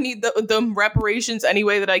 I'm gonna need the reparations any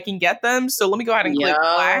way that I can get them. So let me go ahead and click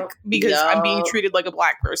Black, because I'm being treated like a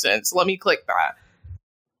Black person. So let me click that.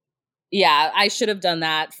 Yeah, I should have done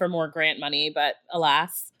that for more grant money, but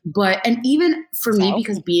alas. And even for me,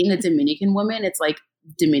 because being a Dominican woman, it's like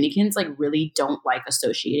Dominicans like really don't like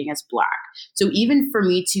associating as Black. So even for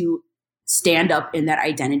me to stand up in that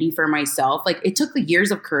identity for myself, like it took the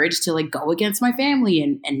years of courage to like go against my family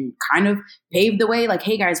and kind of pave the way. Like,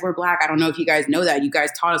 hey guys, we're Black. I don't know if you guys know that. You guys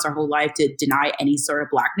taught us our whole life to deny any sort of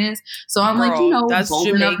Blackness. So I'm like, you know, that's bold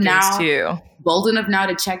enough now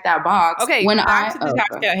to check that box. Okay, back to the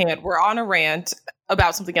task at hand. We're on a rant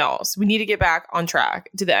about something else. We need to get back on track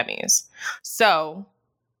to the Emmys. So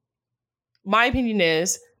my opinion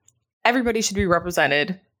is everybody should be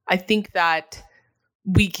represented. I think that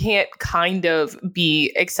we can't kind of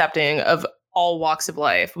be accepting of all walks of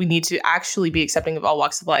life. We need to actually be accepting of all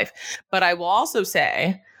walks of life. But I will also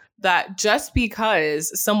say that just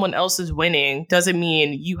because someone else is winning doesn't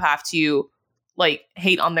mean you have to like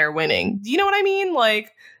hate on their winning. Do you know what I mean?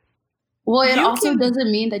 Like, well, it also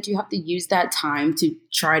doesn't mean that you have to use that time to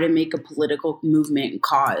try to make a political movement and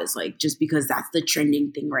cause, like, just because that's the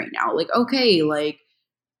trending thing right now. Like, okay, like,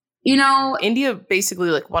 you know, India basically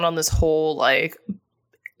like went on this whole like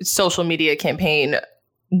social media campaign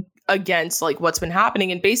against like what's been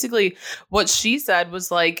happening. And basically what she said was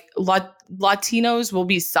like Latinos will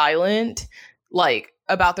be silent like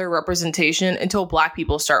about their representation until Black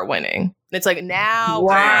people start winning. It's like now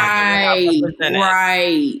right.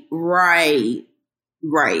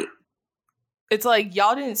 It's like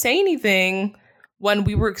y'all didn't say anything when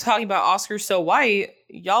we were talking about Oscars So White.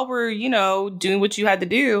 Y'all were, you know, doing what you had to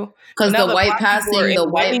do. Because the white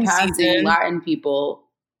passing Latin people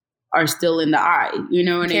are still in the eye. You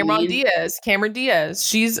know what I mean? Cameron Diaz.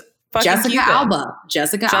 She's fucking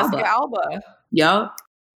Jessica Alba. Yup.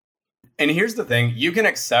 And here's the thing. You can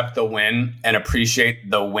accept the win and appreciate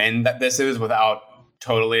the win that this is without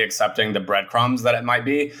totally accepting the breadcrumbs that it might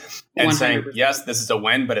be and 100%. Saying, yes, this is a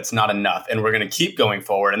win, but it's not enough. And we're going to keep going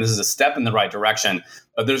forward. And this is a step in the right direction.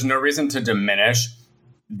 But there's no reason to diminish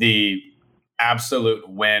the absolute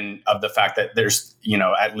win of the fact that there's, you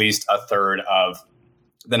know, at least a third of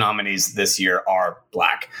the nominees this year are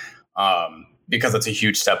Black, because it's a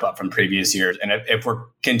huge step up from previous years. And if we're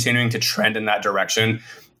continuing to trend in that direction,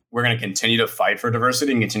 we're going to continue to fight for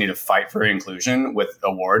diversity and continue to fight for inclusion with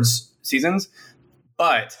awards seasons.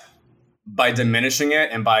 But by diminishing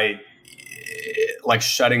it and by like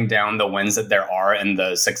shutting down the wins that there are and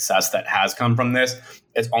the success that has come from this,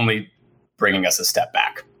 it's only bringing us a step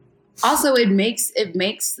back. Also, it makes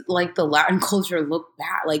like the Latin culture look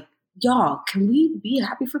bad. Like, y'all, can we be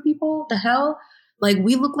happy for people? The hell? Like,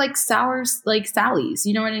 we look like sours, like Sally's.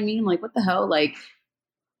 You know what I mean? Like, what the hell? Like,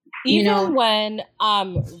 even when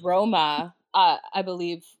Roma, I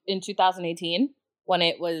believe in 2018, when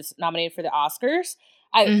it was nominated for the Oscars,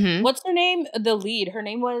 what's her name? The lead, her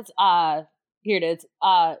name was here it is,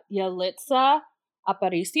 Yalitza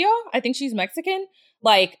Aparicio. I think she's Mexican.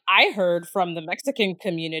 Like, I heard from the Mexican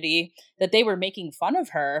community that they were making fun of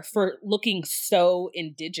her for looking so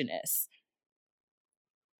indigenous.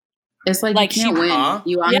 It's like you can't win.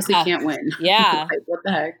 You honestly can't win. Yeah. Like, what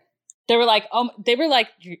the heck? They were like,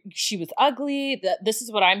 she was ugly. This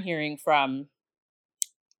is what I'm hearing from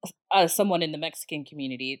someone in the Mexican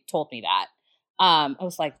community told me that. I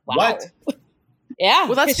was like, wow. What? Yeah.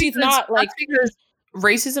 Well, that's she's not like, because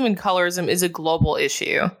racism and colorism is a global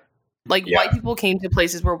issue. Like, white people came to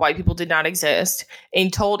places where white people did not exist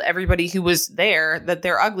and told everybody who was there that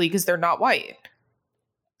they're ugly because they're not white.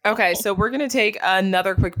 Okay, so we're going to take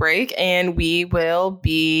another quick break and we will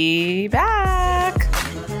be back.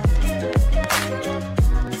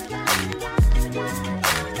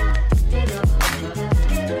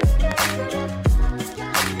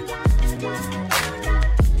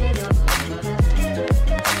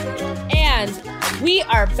 We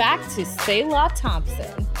are back to Selah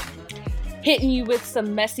Thompson, hitting you with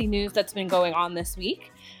some messy news that's been going on this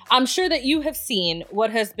week. I'm sure that you have seen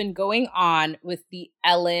what has been going on with the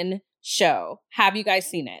Ellen show. Have you guys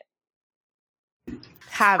seen it?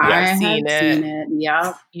 I have seen it.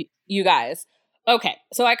 Yeah. You guys. Okay.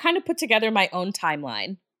 So I kind of put together my own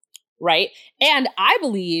timeline, right? And I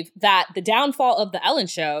believe that the downfall of the Ellen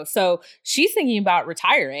show, so she's thinking about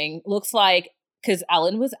retiring, looks like, because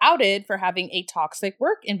Ellen was outed for having a toxic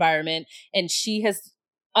work environment, and she has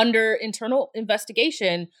under internal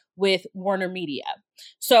investigation with Warner Media.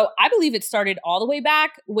 So I believe it started all the way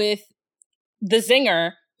back with the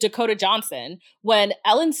zinger, Dakota Johnson, when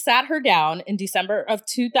Ellen sat her down in December of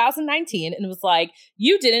 2019 and was like,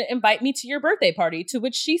 "You didn't invite me to your birthday party," to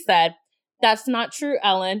which she said, "That's not true,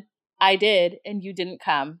 Ellen. I did, and you didn't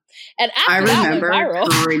come." And after I remember that went viral,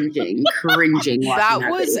 cringing watching that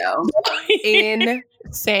was video.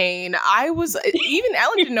 insane. Even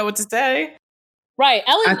Ellen didn't know what to say. Right.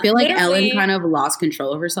 Ellen, I feel like Ellen kind of lost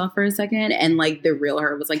control of herself for a second, and like the real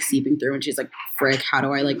her was like seeping through, and she's like, frick, how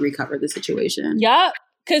do I like recover the situation? Yeah.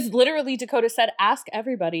 Because literally Dakota said, "Ask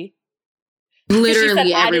everybody."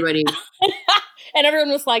 Literally everybody. And everyone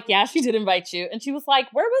was like, "Yeah, she did invite you." And she was like,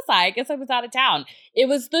 "Where was I? I guess I was out of town." It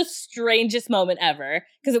was the strangest moment ever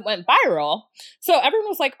because it went viral. So everyone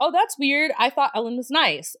was like, "Oh, that's weird. I thought Ellen was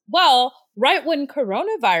nice." Well, right when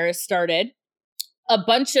coronavirus started, a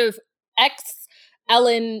bunch of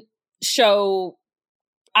ex-Ellen show,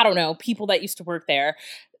 I don't know, people that used to work there,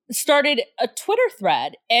 started a Twitter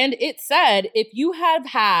thread. And it said, if you have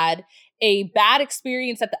had a bad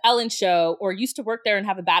experience at the Ellen show or used to work there and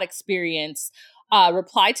have a bad experience,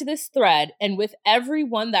 reply to this thread. And with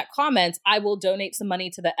everyone that comments, I will donate some money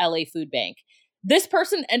to the LA Food Bank. This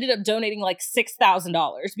person ended up donating like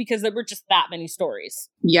 $6,000 because there were just that many stories.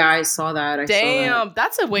 Yeah, I saw that. Damn,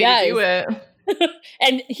 that's a way to do it.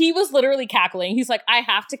 And he was literally cackling. He's like, "I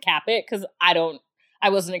have to cap it because I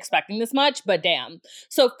wasn't expecting this much, but damn."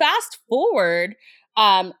 So fast forward,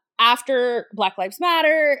 after Black Lives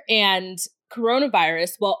Matter and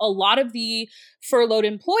coronavirus, well, a lot of the furloughed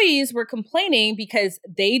employees were complaining because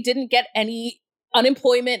they didn't get any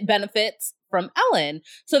unemployment benefits from Ellen.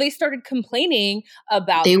 So they started complaining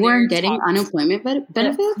about they weren't getting unemployment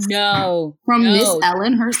benefits? No. From Miss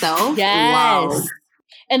Ellen herself? Yes. Wow.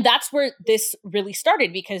 And that's where this really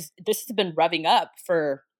started because this has been revving up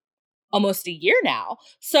for almost a year now.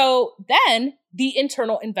 So then the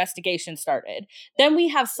internal investigation started. Then we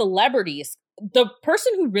have celebrities. The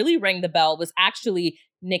person who really rang the bell was actually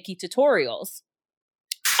Nikki Tutorials.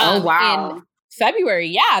 Oh, wow. In February,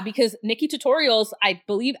 yeah, because Nikki Tutorials, I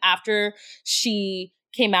believe after she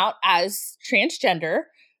came out as transgender,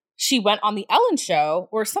 she went on the Ellen show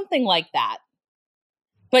or something like that.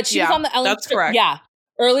 But she was on the Ellen show. That's correct. Yeah,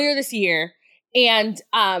 earlier this year. And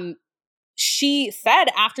she said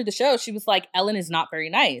after the show, she was like, "Ellen is not very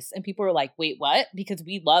nice." And people were like, "Wait, what?" Because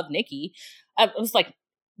we love Nikki. I was like,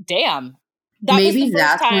 damn. Maybe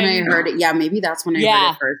that's when I heard it. Yeah, maybe that's when I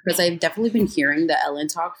heard it first. Because I've definitely been hearing the Ellen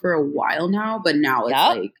talk for a while now, but now it's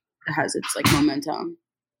like it has its like momentum.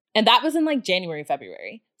 And that was in like January,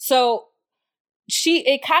 February. So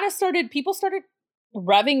it kind of started, people started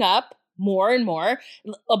revving up more and more.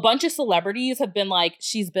 A bunch of celebrities have been like,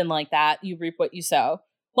 "She's been like that. You reap what you sow."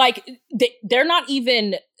 Like they're not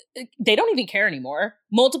even, they don't even care anymore.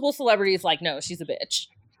 Multiple celebrities like, "No, she's a bitch."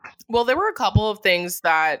 Well, there were a couple of things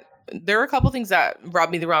that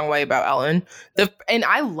rubbed me the wrong way about Ellen.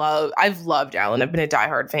 I've loved Ellen. I've been a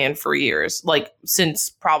diehard fan for years, like since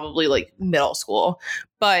probably like middle school.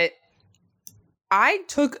 But I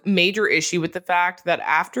took major issue with the fact that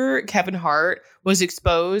after Kevin Hart was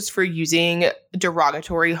exposed for using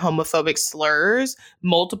derogatory homophobic slurs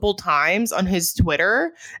multiple times on his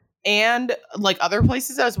Twitter and like other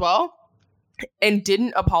places as well, and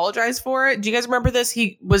didn't apologize for it. Do you guys remember this?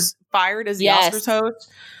 He was fired as the Oscars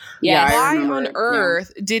host. Yeah. Why on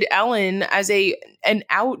earth did Ellen, as an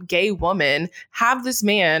out gay woman, have this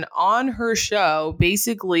man on her show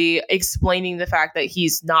basically explaining the fact that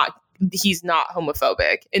he's not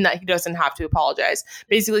homophobic and that he doesn't have to apologize?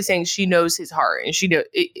 Basically saying she knows his heart and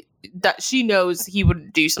that she knows he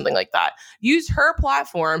would do something like that. Use her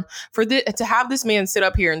platform to have this man sit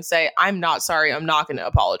up here and say, "I'm not sorry. I'm not going to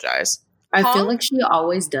apologize." I feel like she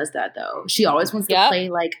always does that, though. She always wants to play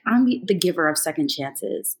like, "I'm the giver of second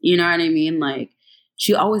chances." You know what I mean? Like,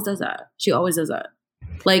 she always does that.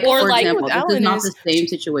 Like, or for example, this is not the same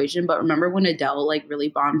situation, but remember when Adele like really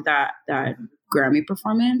bombed that Grammy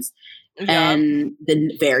performance? Yeah. And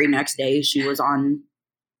the very next day she was on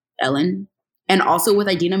Ellen. And also with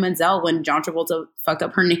Idina Menzel when John Travolta fucked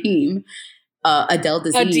up her name. Adele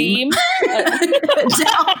Dazeem.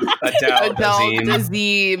 Adele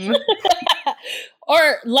Dazeem.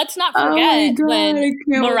 Or let's not forget when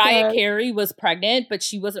Mariah Carey. Carey was pregnant, but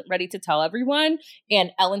she wasn't ready to tell everyone,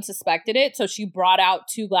 and Ellen suspected it, so she brought out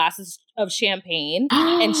 2 glasses of champagne,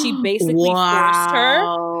 and she basically forced her.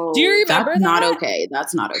 Do you remember That's that? Not okay.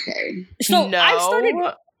 That's not okay. So No. I started.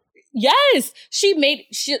 Yes,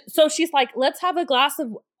 so she's like, let's have a glass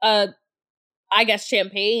of I guess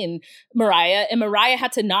champagne, Mariah, and Mariah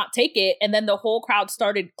had to not take it, and then the whole crowd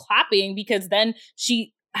started clapping because then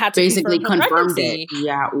she had to Basically confirm her confirmed pregnancy. it.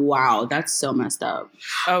 Yeah. Wow. That's so messed up.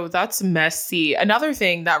 Oh, that's messy. Another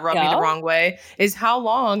thing that rubbed me the wrong way is how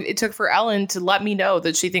long it took for Ellen to let me know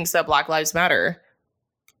that she thinks that Black Lives Matter.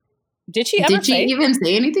 Did she ever Did she even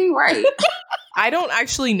say anything? Right. I don't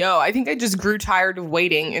actually know. I think I just grew tired of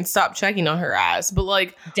waiting and stopped checking on her ass. But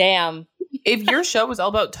like, damn. If your show was all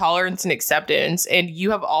about tolerance and acceptance and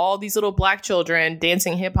you have all these little black children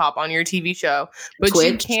dancing hip hop on your TV show, but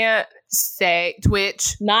Twitch. you can't say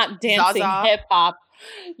Twitch, not dancing Zaza. hip hop.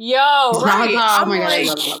 Yo, right. Oh my like,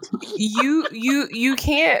 God. you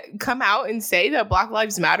can't come out and say that Black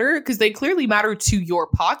Lives Matter because they clearly matter to your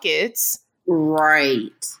pockets. Right.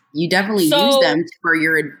 You definitely use them for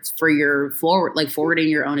your forwarding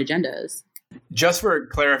your own agendas. Just for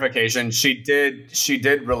clarification, she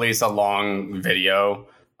did release a long video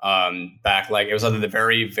back, like it was either the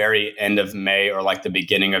very, very end of May or like the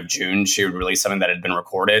beginning of June. She would release something that had been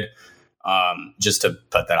recorded. Just to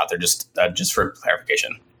put that out there, just for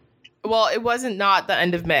clarification. Well, it wasn't not the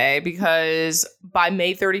end of May because by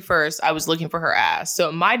May 31st, I was looking for her ass. So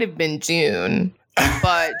it might have been June.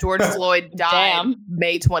 But George Floyd died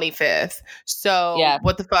May 25th. So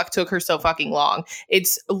what the fuck took her so fucking long?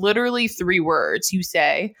 It's literally 3 words. You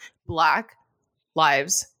say Black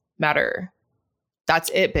Lives Matter.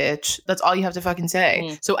 That's it, bitch. That's all you have to fucking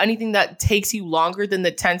say. So anything that takes you longer than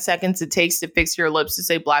the 10 seconds it takes to fix your lips to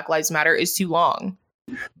say Black Lives Matter is too long.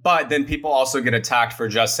 But then people also get attacked for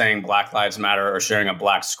just saying Black Lives Matter or sharing a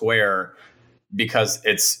black square because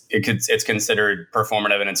it's considered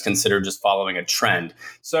performative and it's considered just following a trend.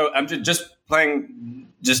 So I'm just playing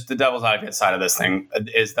just the devil's advocate side of this thing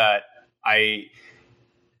is that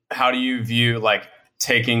how do you view like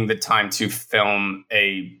taking the time to film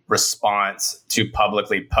a response to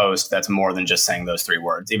publicly post that's more than just saying those 3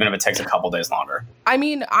 words, even if it takes a couple days longer? I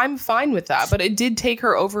mean, I'm fine with that, but it did take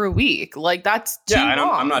her over a week. Like that's too long.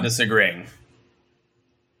 I'm not disagreeing.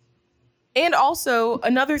 And also,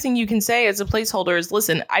 another thing you can say as a placeholder is,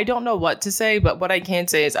 listen, I don't know what to say, but what I can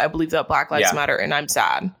say is I believe that Black Lives Matter, and I'm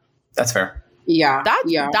sad. That's fair. Yeah.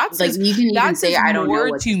 That's like you can even say I don't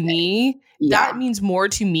know what to me. Yeah. That means more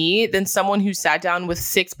to me than someone who sat down with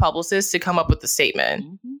 6 publicists to come up with the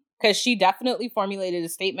statement. Because she definitely formulated a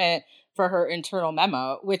statement for her internal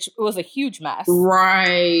memo, which was a huge mess.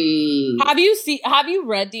 Right. Have you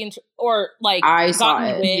read I saw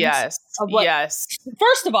it. Yes. Yes.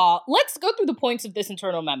 First of all, let's go through the points of this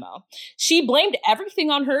internal memo. She blamed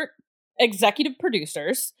everything on her executive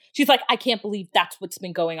producers. She's like, I can't believe that's what's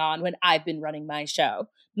been going on when I've been running my show.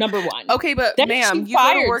 Number 1. Okay, but then ma'am, you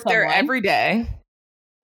go to work there every day.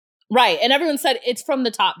 Right. And everyone said it's from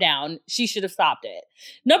the top down. She should have stopped it.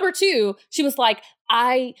 Number 2, she was like,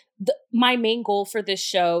 my main goal for this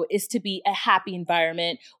show is to be a happy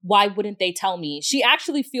environment. Why wouldn't they tell me? She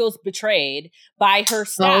actually feels betrayed by her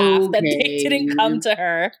staff that they didn't come to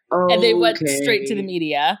her and they went straight to the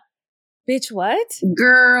media. Bitch, what?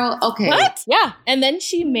 Girl, okay. What? Yeah. And then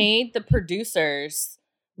she made the producers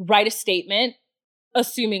write a statement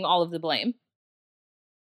assuming all of the blame.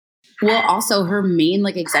 Well, also her main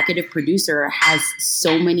executive producer has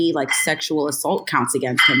so many like sexual assault counts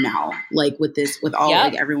against him now. Like with all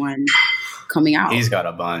everyone coming out. He's got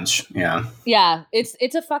a bunch. Yeah. Yeah.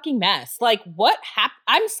 It's a fucking mess. Like what happened?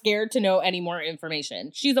 I'm scared to know any more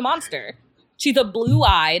information. She's a monster. She's a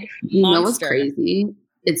blue-eyed monster. You know what's crazy?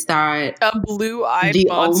 It's that a blue-eyed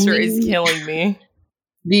monster is killing me.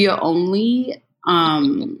 The only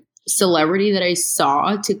celebrity that I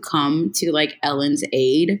saw to come to like Ellen's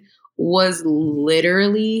aid was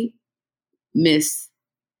literally Miss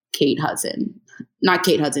Kate Hudson. Not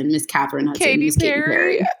Kate Hudson, Miss Catherine Hudson. Katy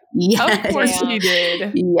Perry. Yes. Of course she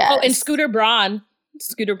did. Yes. Oh, and Scooter Braun.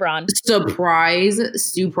 Surprise.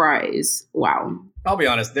 Wow. I'll be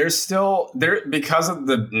honest, because of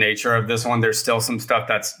the nature of this one, there's still some stuff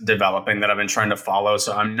that's developing that I've been trying to follow.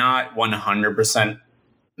 So I'm not 100%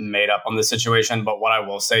 made up on the situation. But what I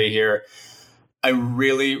will say here, I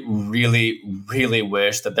really, really, really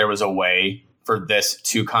wish that there was a way for this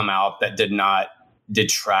to come out that did not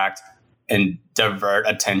detract and divert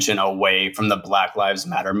attention away from the Black Lives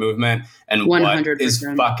Matter movement and 100%. what is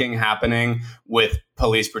fucking happening with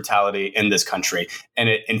police brutality in this country. And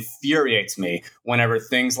it infuriates me whenever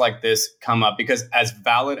things like this come up, because as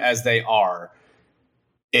valid as they are,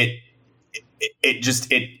 it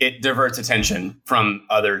diverts attention from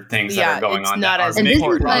other things that are going on not that as are making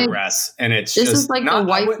important. progress. And it's This just is like not the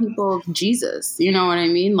white people of Jesus. You know what I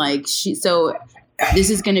mean? Like so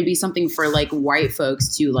this is going to be something for like white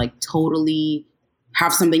folks to like totally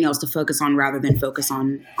have something else to focus on rather than focus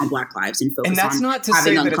on Black lives and focus on. And that's not to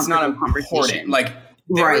having say that it's not uncomfortable important. Like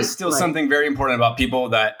there is still something very important about people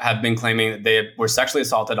that have been claiming that they were sexually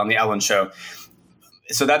assaulted on the Ellen Show.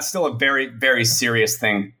 So that's still a very, very serious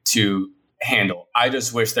thing to handle. I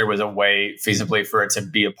just wish there was a way feasibly for it to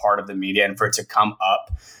be a part of the media and for it to come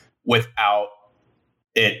up without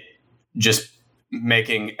it just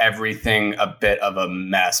making everything a bit of a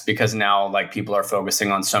mess, because now like people are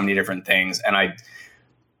focusing on so many different things, and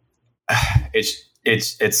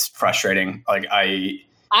it's frustrating. Like I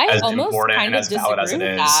as almost important kind and of as valid as it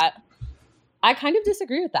disagree with is. that. I kind of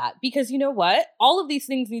disagree with that, because you know what? All of these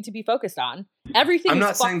things need to be focused on. Everything. I'm is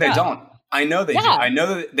not saying fucked they up. don't. I know they do. I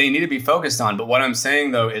know that they need to be focused on. But what I'm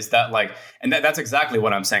saying, though, is that like, and that's exactly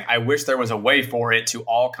what I'm saying. I wish there was a way for it to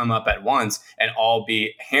all come up at once and all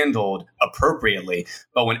be handled appropriately.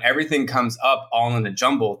 But when everything comes up all in a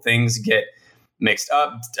jumble, things get mixed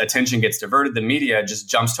up, attention gets diverted. The media just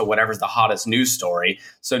jumps to whatever's the hottest news story.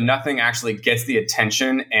 So nothing actually gets the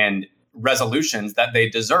attention and resolutions that they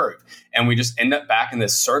deserve. And we just end up back in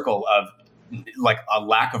this circle of like a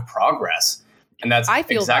lack of progress. And that's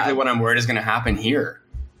exactly what I'm worried is going to happen here.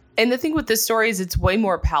 And the thing with this story is it's way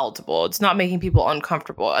more palatable. It's not making people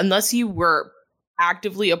uncomfortable. Unless you were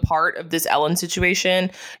actively a part of this Ellen situation,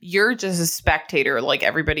 you're just a spectator like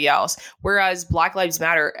everybody else. Whereas Black Lives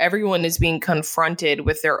Matter, everyone is being confronted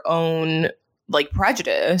with their own like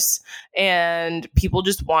prejudice, and people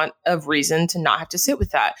just want a reason to not have to sit with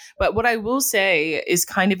that. But what I will say is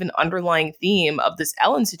kind of an underlying theme of this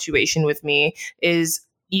Ellen situation with me is,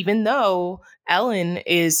 even though Ellen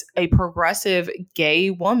is a progressive gay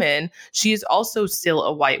woman, she is also still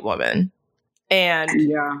a white woman. And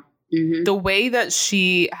the way that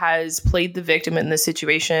she has played the victim in this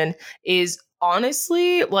situation is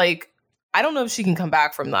honestly, like, I don't know if she can come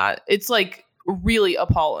back from that. It's like really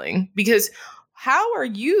appalling, because how are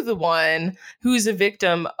you the one who's a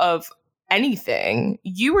victim of anything?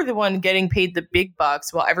 You were the one getting paid the big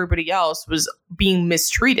bucks while everybody else was being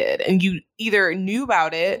mistreated, and you either knew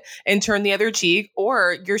about it and turned the other cheek,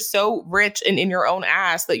 or you're so rich and in your own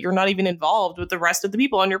ass that you're not even involved with the rest of the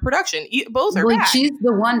people on your production. Both are bad. She's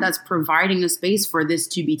the one that's providing a space for this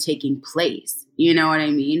to be taking place. You know what I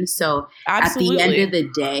mean? So Absolutely. At the end of the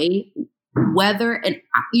day, whether, and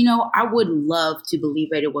you know, I would love to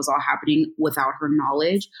believe that it was all happening without her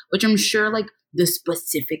knowledge, which I'm sure like the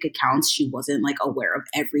specific accounts, she wasn't like aware of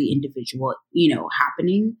every individual, you know,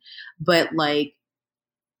 happening. But like,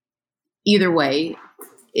 either way,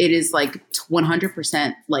 it is like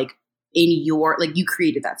 100% like in your, like you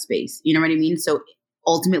created that space. You know what I mean? So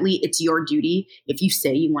ultimately it's your duty. If you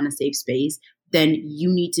say you want a safe space, then you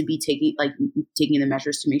need to be taking the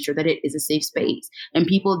measures to make sure that it is a safe space. And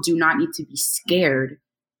people do not need to be scared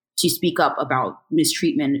to speak up about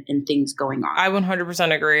mistreatment and things going on. I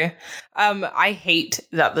 100% agree. I hate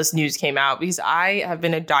that this news came out, because I have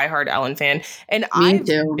been a diehard Ellen fan, and I've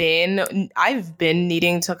been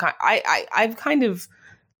needing to. I've kind of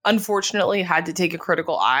unfortunately had to take a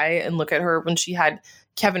critical eye and look at her when she had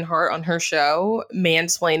Kevin Hart on her show,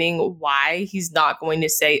 mansplaining why he's not going to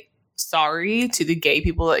say sorry to the gay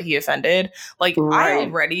people that he offended. Like, right. I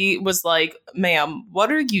already was like, ma'am,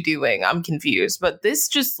 what are you doing? I'm confused. But this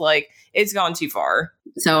just like, it's gone too far.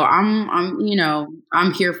 So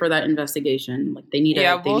I'm here for that investigation. Like, they need to.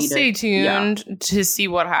 Yeah, we'll stay tuned to see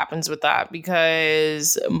what happens with that,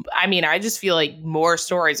 because I mean, I just feel like more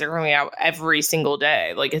stories are coming out every single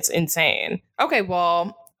day. Like, it's insane. Okay,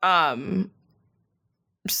 well,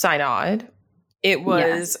 Synod, it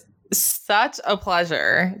was such a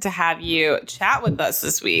pleasure to have you chat with us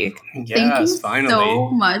this week. Thank you so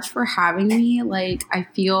much for having me. Like, I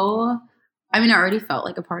already felt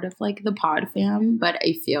like a part of like the pod fam, but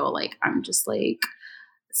I feel like I'm just like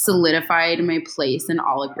solidified my place in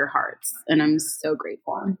all of your hearts, and I'm so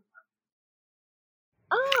grateful.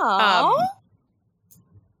 Oh,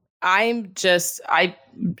 I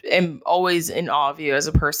am always in awe of you as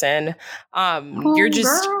a person. You're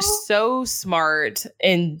just so smart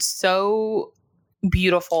and so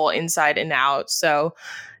beautiful inside and out. So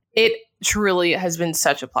It truly has been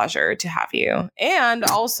such a pleasure to have you. And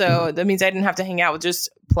also, that means I didn't have to hang out with just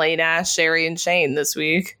plain ass Sherry and Shane this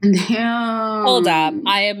week. Damn. Hold up.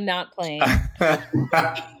 I am not playing.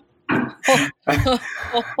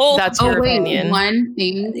 That's your opinion. One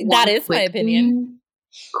thing. That is my opinion.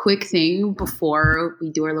 Quick thing before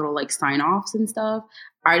we do our little like sign offs and stuff.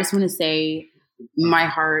 I just want to say my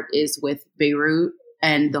heart is with Beirut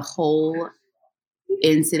and the whole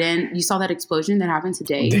incident. You saw that explosion that happened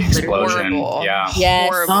today? The explosion. Horrible. Yeah. Yes.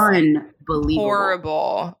 Horrible. Unbelievable.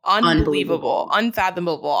 Horrible. Unbelievable.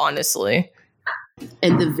 Unfathomable, honestly.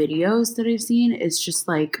 And the videos that I've seen, it's just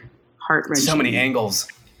like heart-wrenching. So many angles.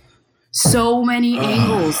 So many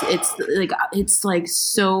angles. It's like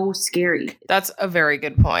so scary. That's a very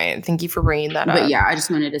good point. Thank you for bringing that up. But yeah, I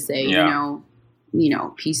just wanted to say, Yeah. you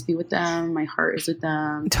know, peace be with them. My heart is with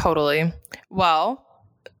them. Totally. Well,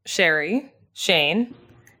 Sherry, Shane,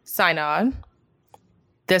 sign on.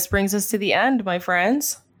 This brings us to the end, my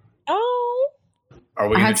friends. Oh. Are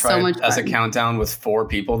we I going had to so try much as a fun. countdown with 4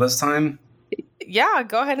 people this time? Yeah,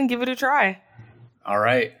 go ahead and give it a try. All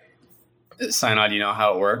right. Sign on, you know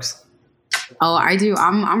how it works? Oh, I do.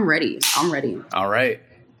 I'm ready. I'm ready. All right.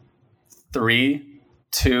 3,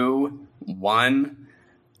 2, 1.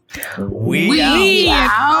 We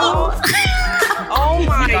out. Oh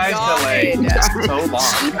my You guys god. delayed so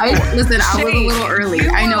long. I was a Shane, little early. you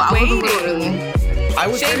I know. were I was a little waiting. early. I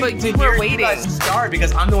was Shane, waiting but to you were hear waiting. you guys start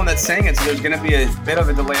because I'm the one that's saying it, so there's going to be a bit of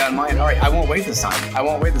a delay on mine. All right, I won't wait this time.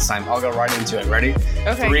 I'll go right into it. Ready?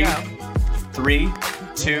 Okay, 3, go. 3,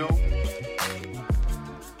 2,